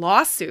filed a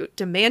lawsuit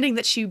demanding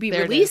that she be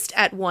released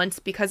at once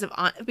because it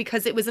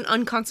was an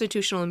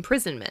unconstitutional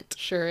imprisonment.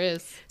 Sure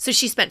is. So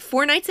she spent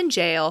 4 nights in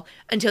jail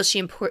until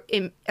she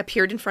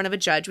appeared in front of a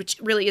judge, which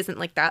really isn't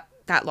that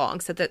long.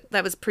 So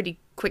that was pretty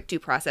quick due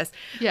process.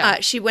 Yeah.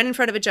 She went in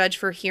front of a judge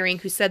for a hearing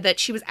who said that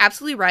she was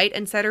absolutely right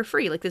and set her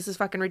free. This is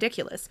fucking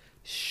ridiculous.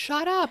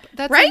 Shut up.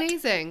 That's right?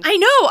 Amazing. I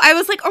know. I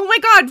was like, oh my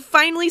God,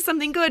 finally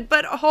something good.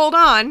 But hold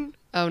on.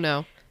 Oh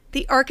no.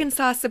 The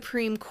Arkansas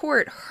Supreme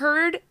Court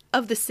heard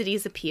of the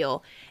city's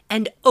appeal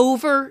and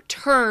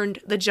overturned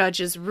the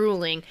judge's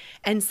ruling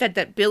and said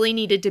that Billy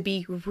needed to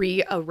be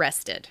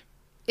rearrested.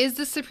 Is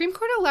the Supreme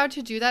Court allowed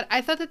to do that? I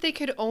thought that they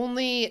could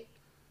only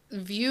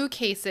view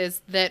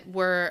cases that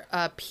were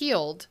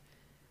appealed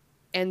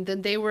and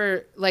then they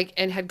were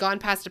and had gone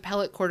past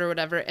appellate court or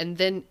whatever and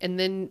then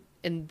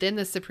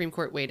the Supreme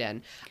Court weighed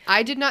in.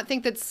 I did not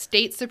think that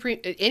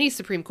any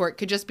Supreme Court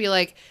could just be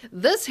like,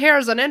 this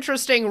here's an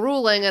interesting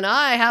ruling and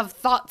I have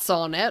thoughts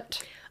on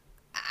it.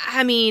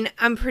 I mean,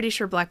 I'm pretty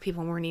sure black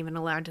people weren't even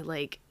allowed to,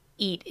 like,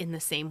 eat in the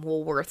same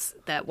Woolworths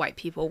that white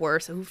people were,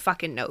 so who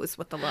fucking knows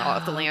what the law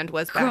of the land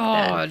was back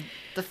then.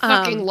 The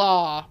fucking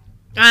law.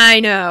 I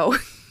know.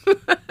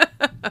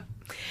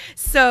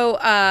 So,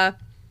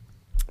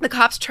 the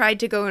cops tried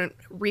to go and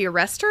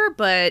rearrest her,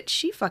 but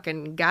she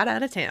fucking got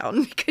out of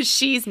town because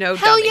she's no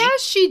Hell dummy. yeah,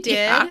 she did.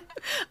 Yeah.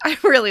 I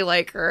really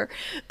like her.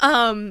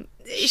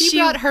 She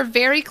brought her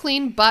very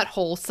clean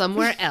butthole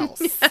somewhere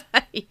else.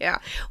 Yeah.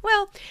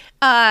 Well,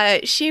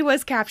 she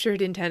was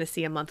captured in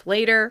Tennessee a month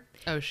later.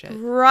 Oh, shit.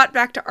 Brought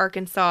back to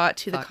Arkansas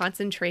to the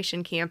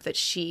concentration camp that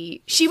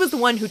she was the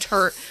one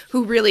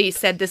who really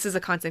said this is a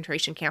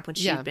concentration camp when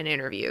she'd been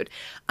interviewed.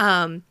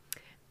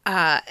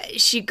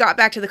 She got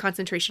back to the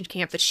concentration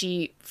camp that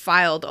she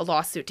filed a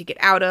lawsuit to get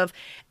out of.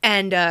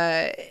 And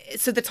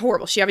so that's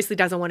horrible. She obviously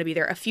doesn't want to be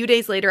there. A few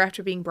days later,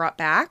 after being brought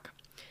back,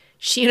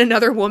 she and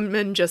another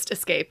woman just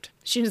escaped.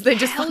 They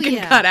just fucking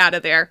got out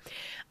of there.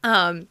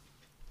 And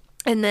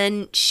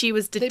then she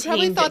was detained. They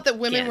probably thought that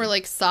women were,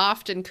 like,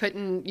 soft and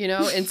couldn't,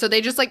 and so they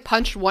just, like,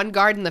 punched one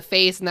guard in the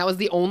face, and that was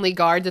the only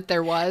guard that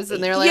there was.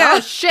 And they're like, oh,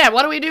 shit,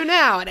 what do we do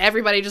now? And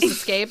everybody just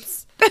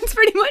escapes. That's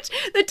pretty much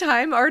the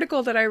Time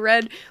article that I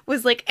read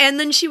was like, and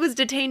then she was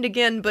detained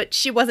again, but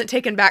she wasn't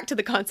taken back to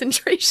the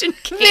concentration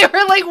camp. They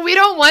were like, we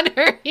don't want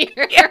her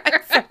here. Yeah,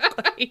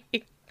 exactly.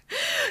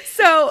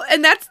 So,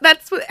 and that's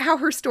how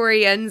her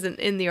story ends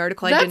in the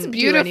article. That's I didn't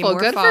beautiful. do any more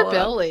Good follow-up. for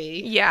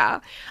Billy. Yeah.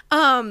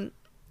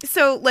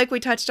 So, like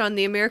we touched on,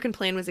 the American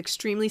plan was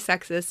extremely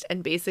sexist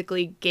and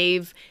basically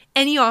gave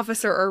any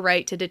officer a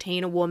right to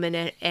detain a woman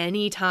at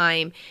any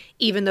time,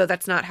 even though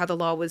that's not how the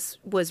law was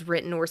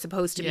written or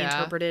supposed to be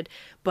interpreted.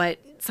 But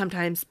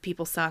sometimes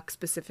people suck,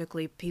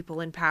 specifically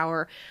people in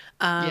power.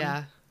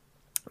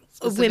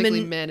 Specifically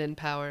women, men in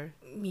power.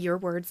 Your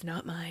words,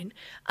 not mine.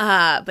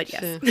 But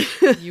yes.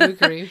 You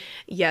agree?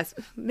 Yes.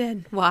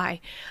 Men, why?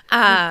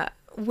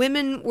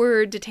 Women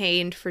were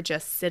detained for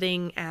just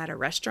sitting at a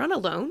restaurant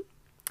alone.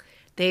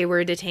 They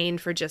were detained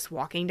for just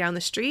walking down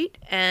the street,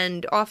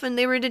 and often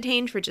they were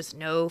detained for just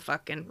no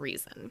fucking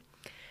reason.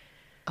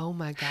 Oh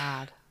my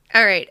God.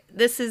 All right,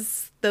 this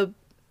is the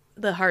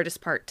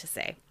hardest part to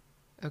say.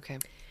 Okay.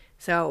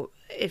 So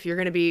if you're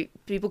going to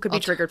people could be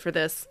triggered for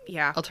this.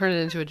 Yeah. I'll turn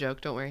it into a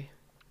joke, don't worry.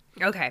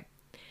 Okay.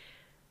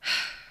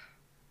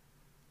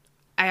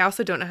 I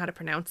also don't know how to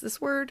pronounce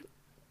this word,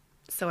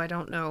 so I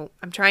don't know.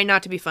 I'm trying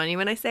not to be funny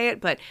when I say it,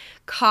 but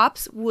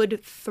cops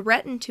would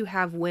threaten to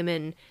have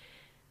women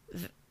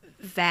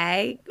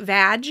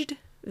vagged,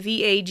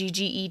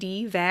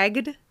 V-A-G-G-E-D,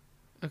 vagged.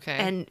 Okay.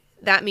 And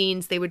that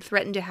means they would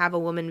threaten to have a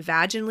woman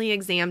vaginally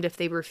examined if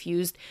they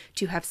refused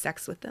to have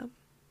sex with them.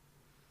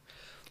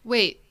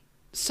 Wait,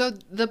 so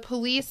the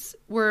police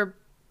were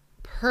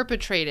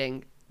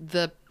perpetrating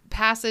the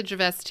passage of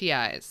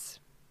STIs.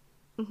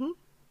 Mm-hmm.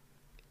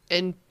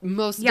 And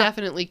most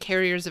definitely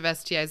carriers of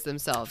STIs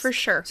themselves. For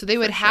sure. So they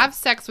would have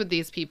sex with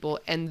these people,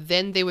 and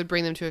then they would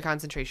bring them to a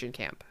concentration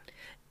camp.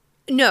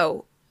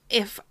 No.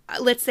 If,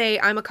 let's say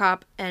I'm a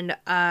cop and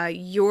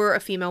you're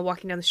a female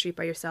walking down the street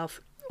by yourself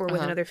or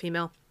with another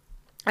female,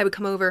 I would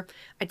come over,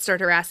 I'd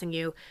start harassing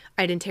you,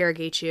 I'd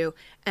interrogate you,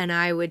 and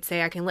I would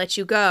say I can let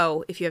you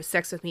go if you have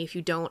sex with me. If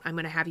you don't, I'm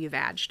going to have you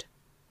vagged.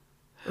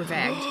 Or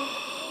vagged.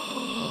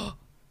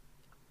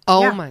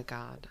 Oh my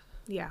God.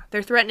 Yeah.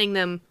 They're threatening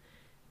them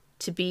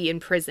to be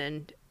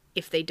imprisoned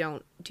if they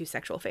don't do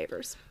sexual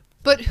favors.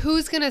 But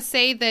who's going to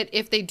say that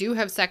if they do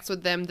have sex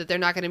with them, that they're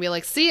not going to be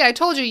like, see, I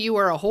told you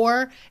were a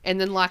whore,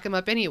 and then lock them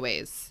up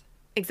anyways?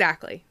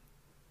 Exactly.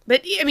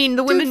 But, I mean,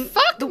 the women... Dude,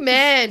 fuck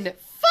men.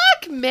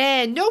 Fuck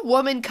men. No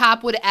woman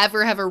cop would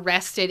ever have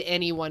arrested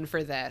anyone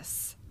for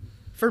this.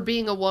 For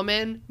being a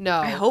woman? No.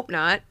 I hope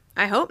not.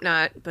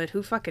 But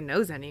who fucking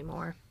knows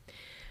anymore?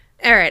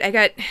 All right, I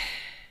got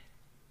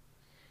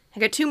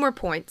 2 more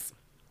points.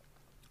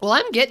 Well,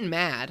 I'm getting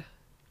mad.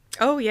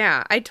 Oh,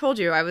 yeah. I told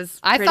you I was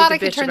I ready thought to I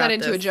could bitch turn that about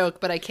into a this.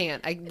 joke, but I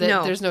can't.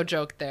 No. There's no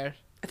joke there.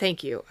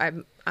 Thank you. I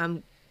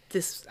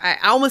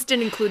almost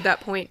didn't include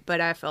that point,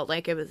 but I felt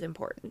like it was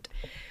important.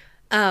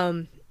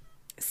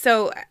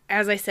 So,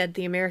 as I said,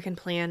 the American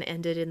plan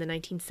ended in the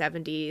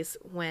 1970s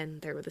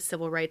when there were the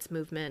civil rights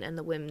movement and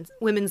the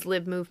women's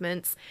lib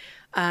movements.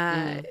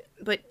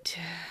 But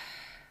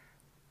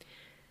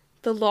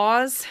the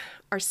laws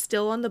are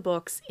still on the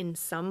books in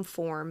some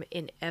form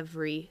in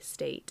every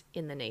state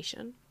in the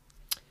nation.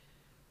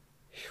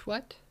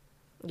 What?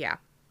 Yeah.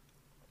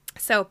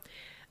 So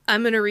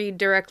I'm going to read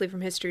directly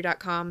from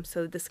history.com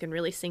so this can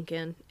really sink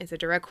in. It's a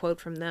direct quote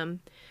from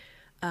them.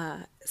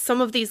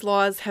 Some of these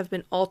laws have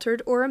been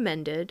altered or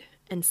amended,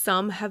 and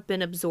some have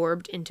been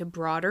absorbed into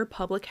broader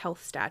public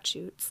health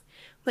statutes.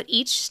 But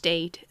each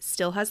state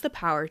still has the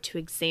power to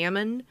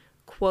examine,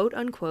 quote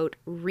unquote,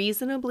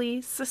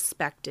 reasonably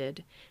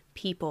suspected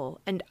people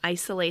and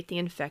isolate the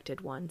infected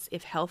ones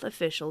if health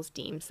officials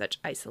deem such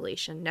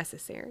isolation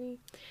necessary.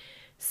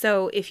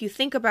 So if you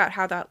think about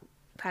how that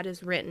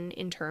is written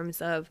in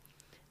terms of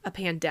a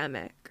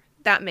pandemic,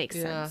 that makes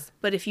sense.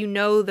 But if you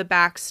know the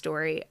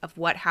backstory of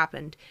what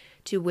happened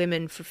to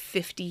women for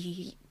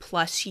 50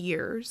 plus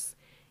years,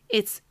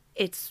 it's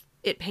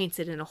it paints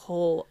it in a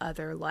whole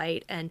other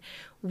light. And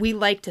we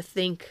like to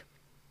think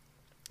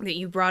that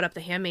you brought up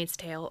The Handmaid's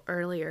Tale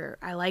earlier.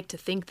 I like to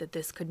think that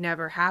this could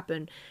never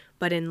happen,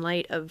 but in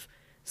light of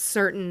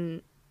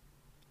certain,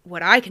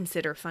 what I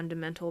consider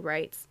fundamental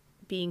rights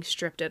being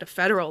stripped at a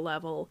federal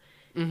level,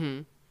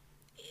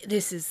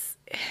 this is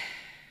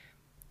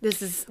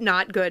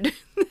not good.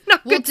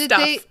 Not good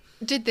stuff.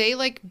 Did they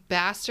like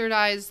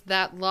bastardize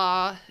that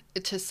law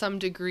to some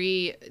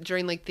degree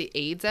during like the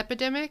AIDS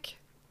epidemic?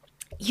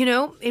 You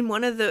know, in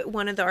one of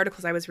the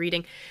articles I was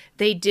reading,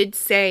 they did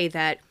say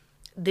that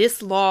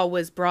this law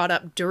was brought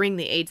up during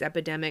the AIDS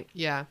epidemic.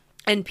 Yeah.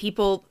 And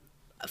people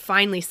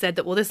finally said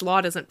that, well, this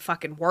law doesn't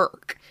fucking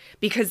work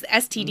because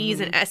STDs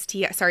and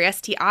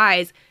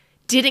STIs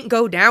didn't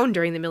go down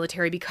during the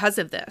military because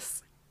of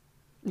this.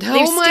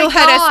 They still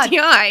had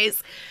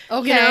STIs.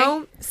 Okay. You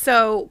know?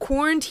 So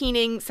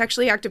quarantining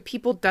sexually active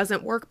people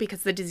doesn't work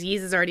because the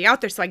disease is already out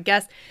there. So I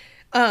guess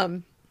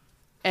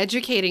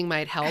educating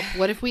might help.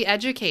 What if we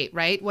educate,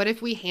 right? What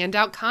if we hand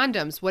out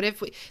condoms? What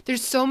if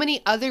there's so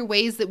many other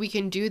ways that we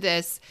can do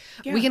this.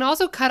 Yeah. We can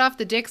also cut off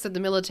the dicks of the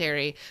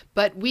military,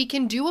 but we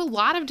can do a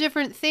lot of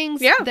different things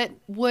that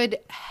would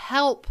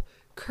help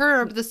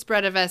curb the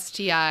spread of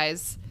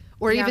STIs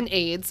or even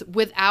AIDS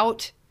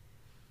without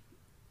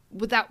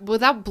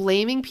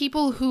blaming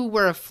people who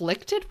were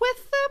afflicted with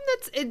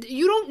them.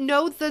 You don't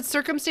know the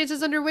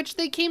circumstances under which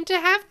they came to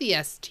have the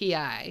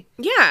STI.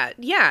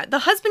 Yeah. The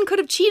husband could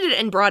have cheated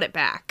and brought it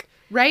back.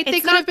 Right? They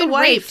could have been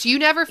raped. You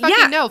never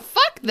fucking know.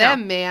 Fuck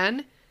them,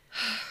 man.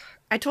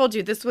 I told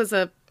you this was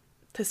a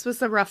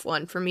rough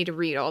one for me to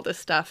read all this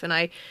stuff, and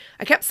I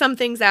kept some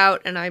things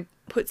out and I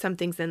put some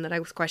things in that I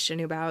was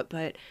questioning about,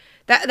 but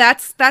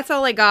that's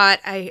all I got.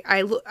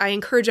 I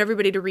encourage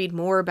everybody to read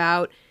more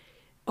about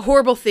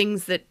horrible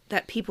things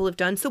that people have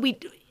done so we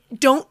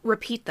don't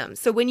repeat them.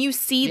 So when you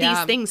see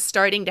these things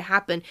starting to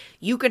happen,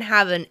 you can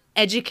have an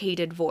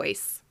educated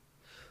voice.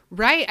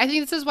 Right. I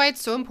think this is why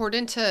it's so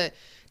important to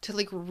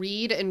like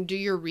read and do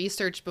your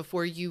research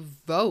before you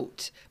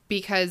vote,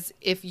 because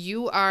if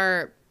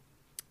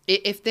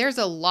there's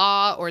a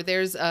law or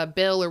there's a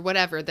bill or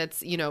whatever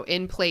that's, you know,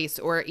 in place,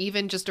 or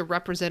even just a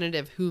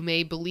representative who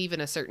may believe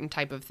in a certain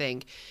type of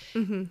thing,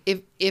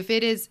 if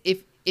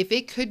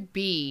it could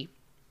be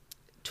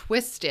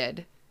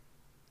twisted,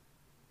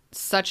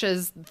 such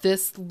as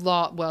this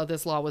law, well,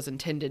 this law was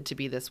intended to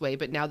be this way,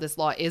 but now this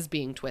law is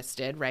being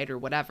twisted, right, or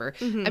whatever.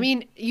 I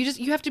mean,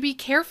 you have to be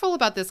careful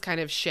about this kind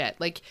of shit.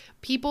 Like,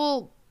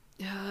 people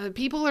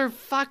are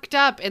fucked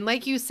up, and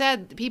like you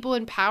said, people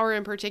in power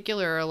in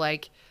particular are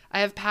like, I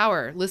have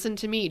power, listen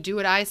to me, do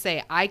what I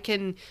say, I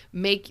can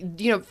make,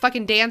 you know,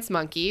 fucking dance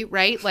monkey,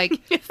 right?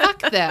 Like,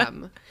 fuck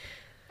them.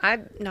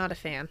 I'm not a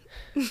fan.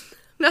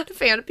 Not a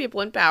fan of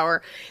people in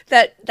power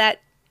that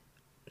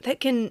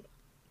can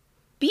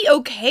be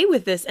okay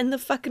with this. And the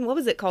fucking, what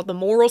was it called? The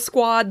moral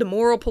squad, the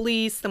moral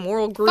police, the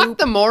moral group. Fuck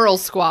the moral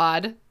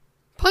squad.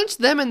 Punch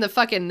them in the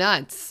fucking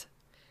nuts.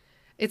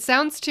 It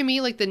sounds to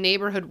me like the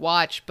neighborhood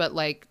watch, but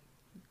like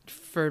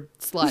for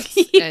sluts.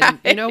 And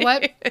you know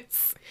what?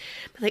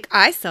 Like,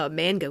 I saw a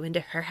man go into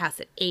her house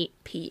at 8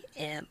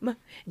 p.m.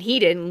 and he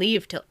didn't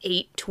leave till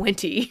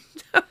 8:20.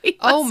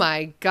 Oh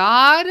my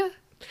God.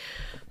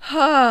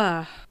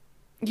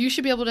 You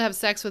should be able to have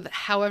sex with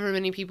however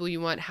many people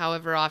you want,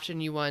 however often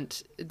you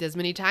want, as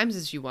many times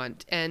as you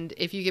want. And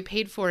if you get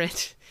paid for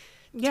it,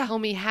 tell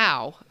me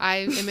how. I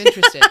am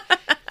interested.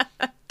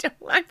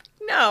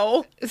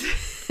 No.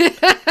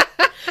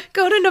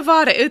 Go to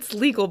Nevada. It's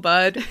legal,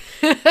 bud.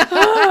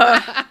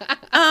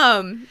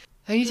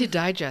 I need to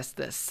digest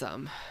this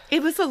some.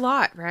 It was a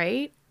lot,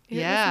 right? It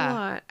was a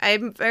lot.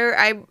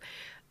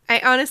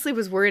 I honestly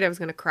was worried I was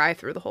going to cry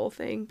through the whole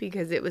thing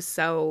because it was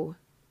so...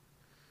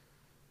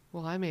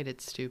 Well, I made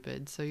it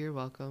stupid, so you're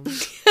welcome.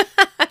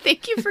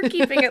 Thank you for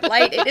keeping it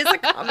light. It is a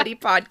comedy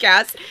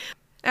podcast.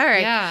 All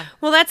right. Yeah.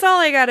 Well, that's all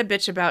I got to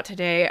bitch about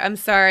today. I'm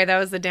sorry, that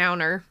was a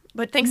downer.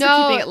 But thanks for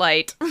keeping it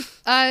light.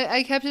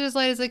 I kept it as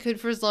light as I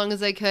could for as long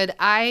as I could.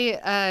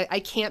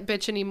 I can't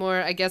bitch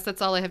anymore. I guess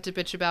that's all I have to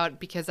bitch about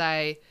because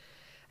I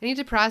need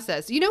to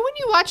process. You know when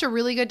you watch a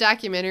really good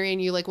documentary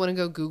and you like want to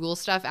go Google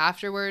stuff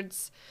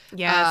afterwards?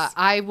 Yes.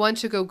 I want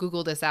to go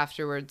Google this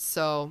afterwards,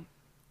 so...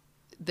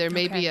 There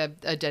may be a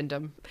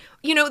addendum.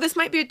 You know, this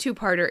might be a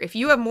two-parter. If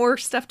you have more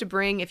stuff to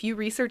bring, if you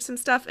research some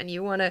stuff and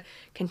you want to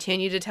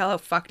continue to tell how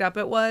fucked up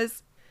it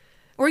was,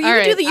 or you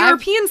could do the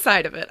European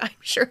side of it, I'm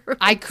sure.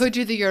 I could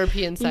do the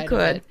European side of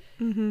it.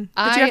 Mm-hmm.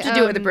 But you have to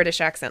do it with a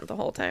British accent the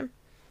whole time.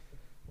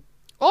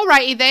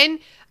 Alrighty then.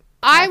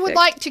 I would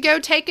like to go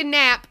take a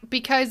nap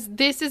because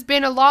this has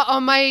been a lot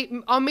on my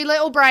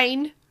little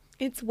brain.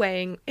 It's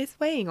weighing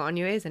on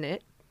you, isn't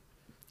it?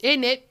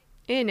 In it.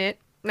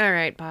 All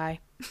right, bye.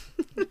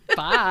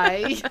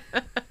 Bye.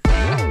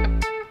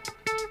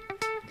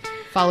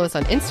 Follow us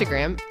on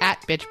Instagram at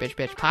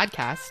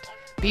bitchbitchbitchpodcast.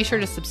 Be sure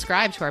to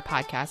subscribe to our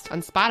podcast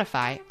on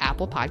Spotify,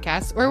 Apple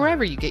Podcasts, or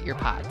wherever you get your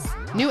pods.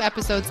 New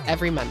episodes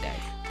every Monday.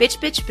 Bitch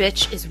Bitch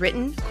Bitch is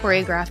written,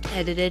 choreographed,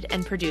 edited,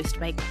 and produced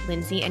by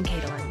Lindsay and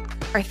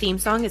Caitlin. Our theme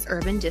song is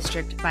Urban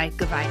District by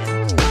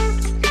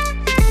Gaviden.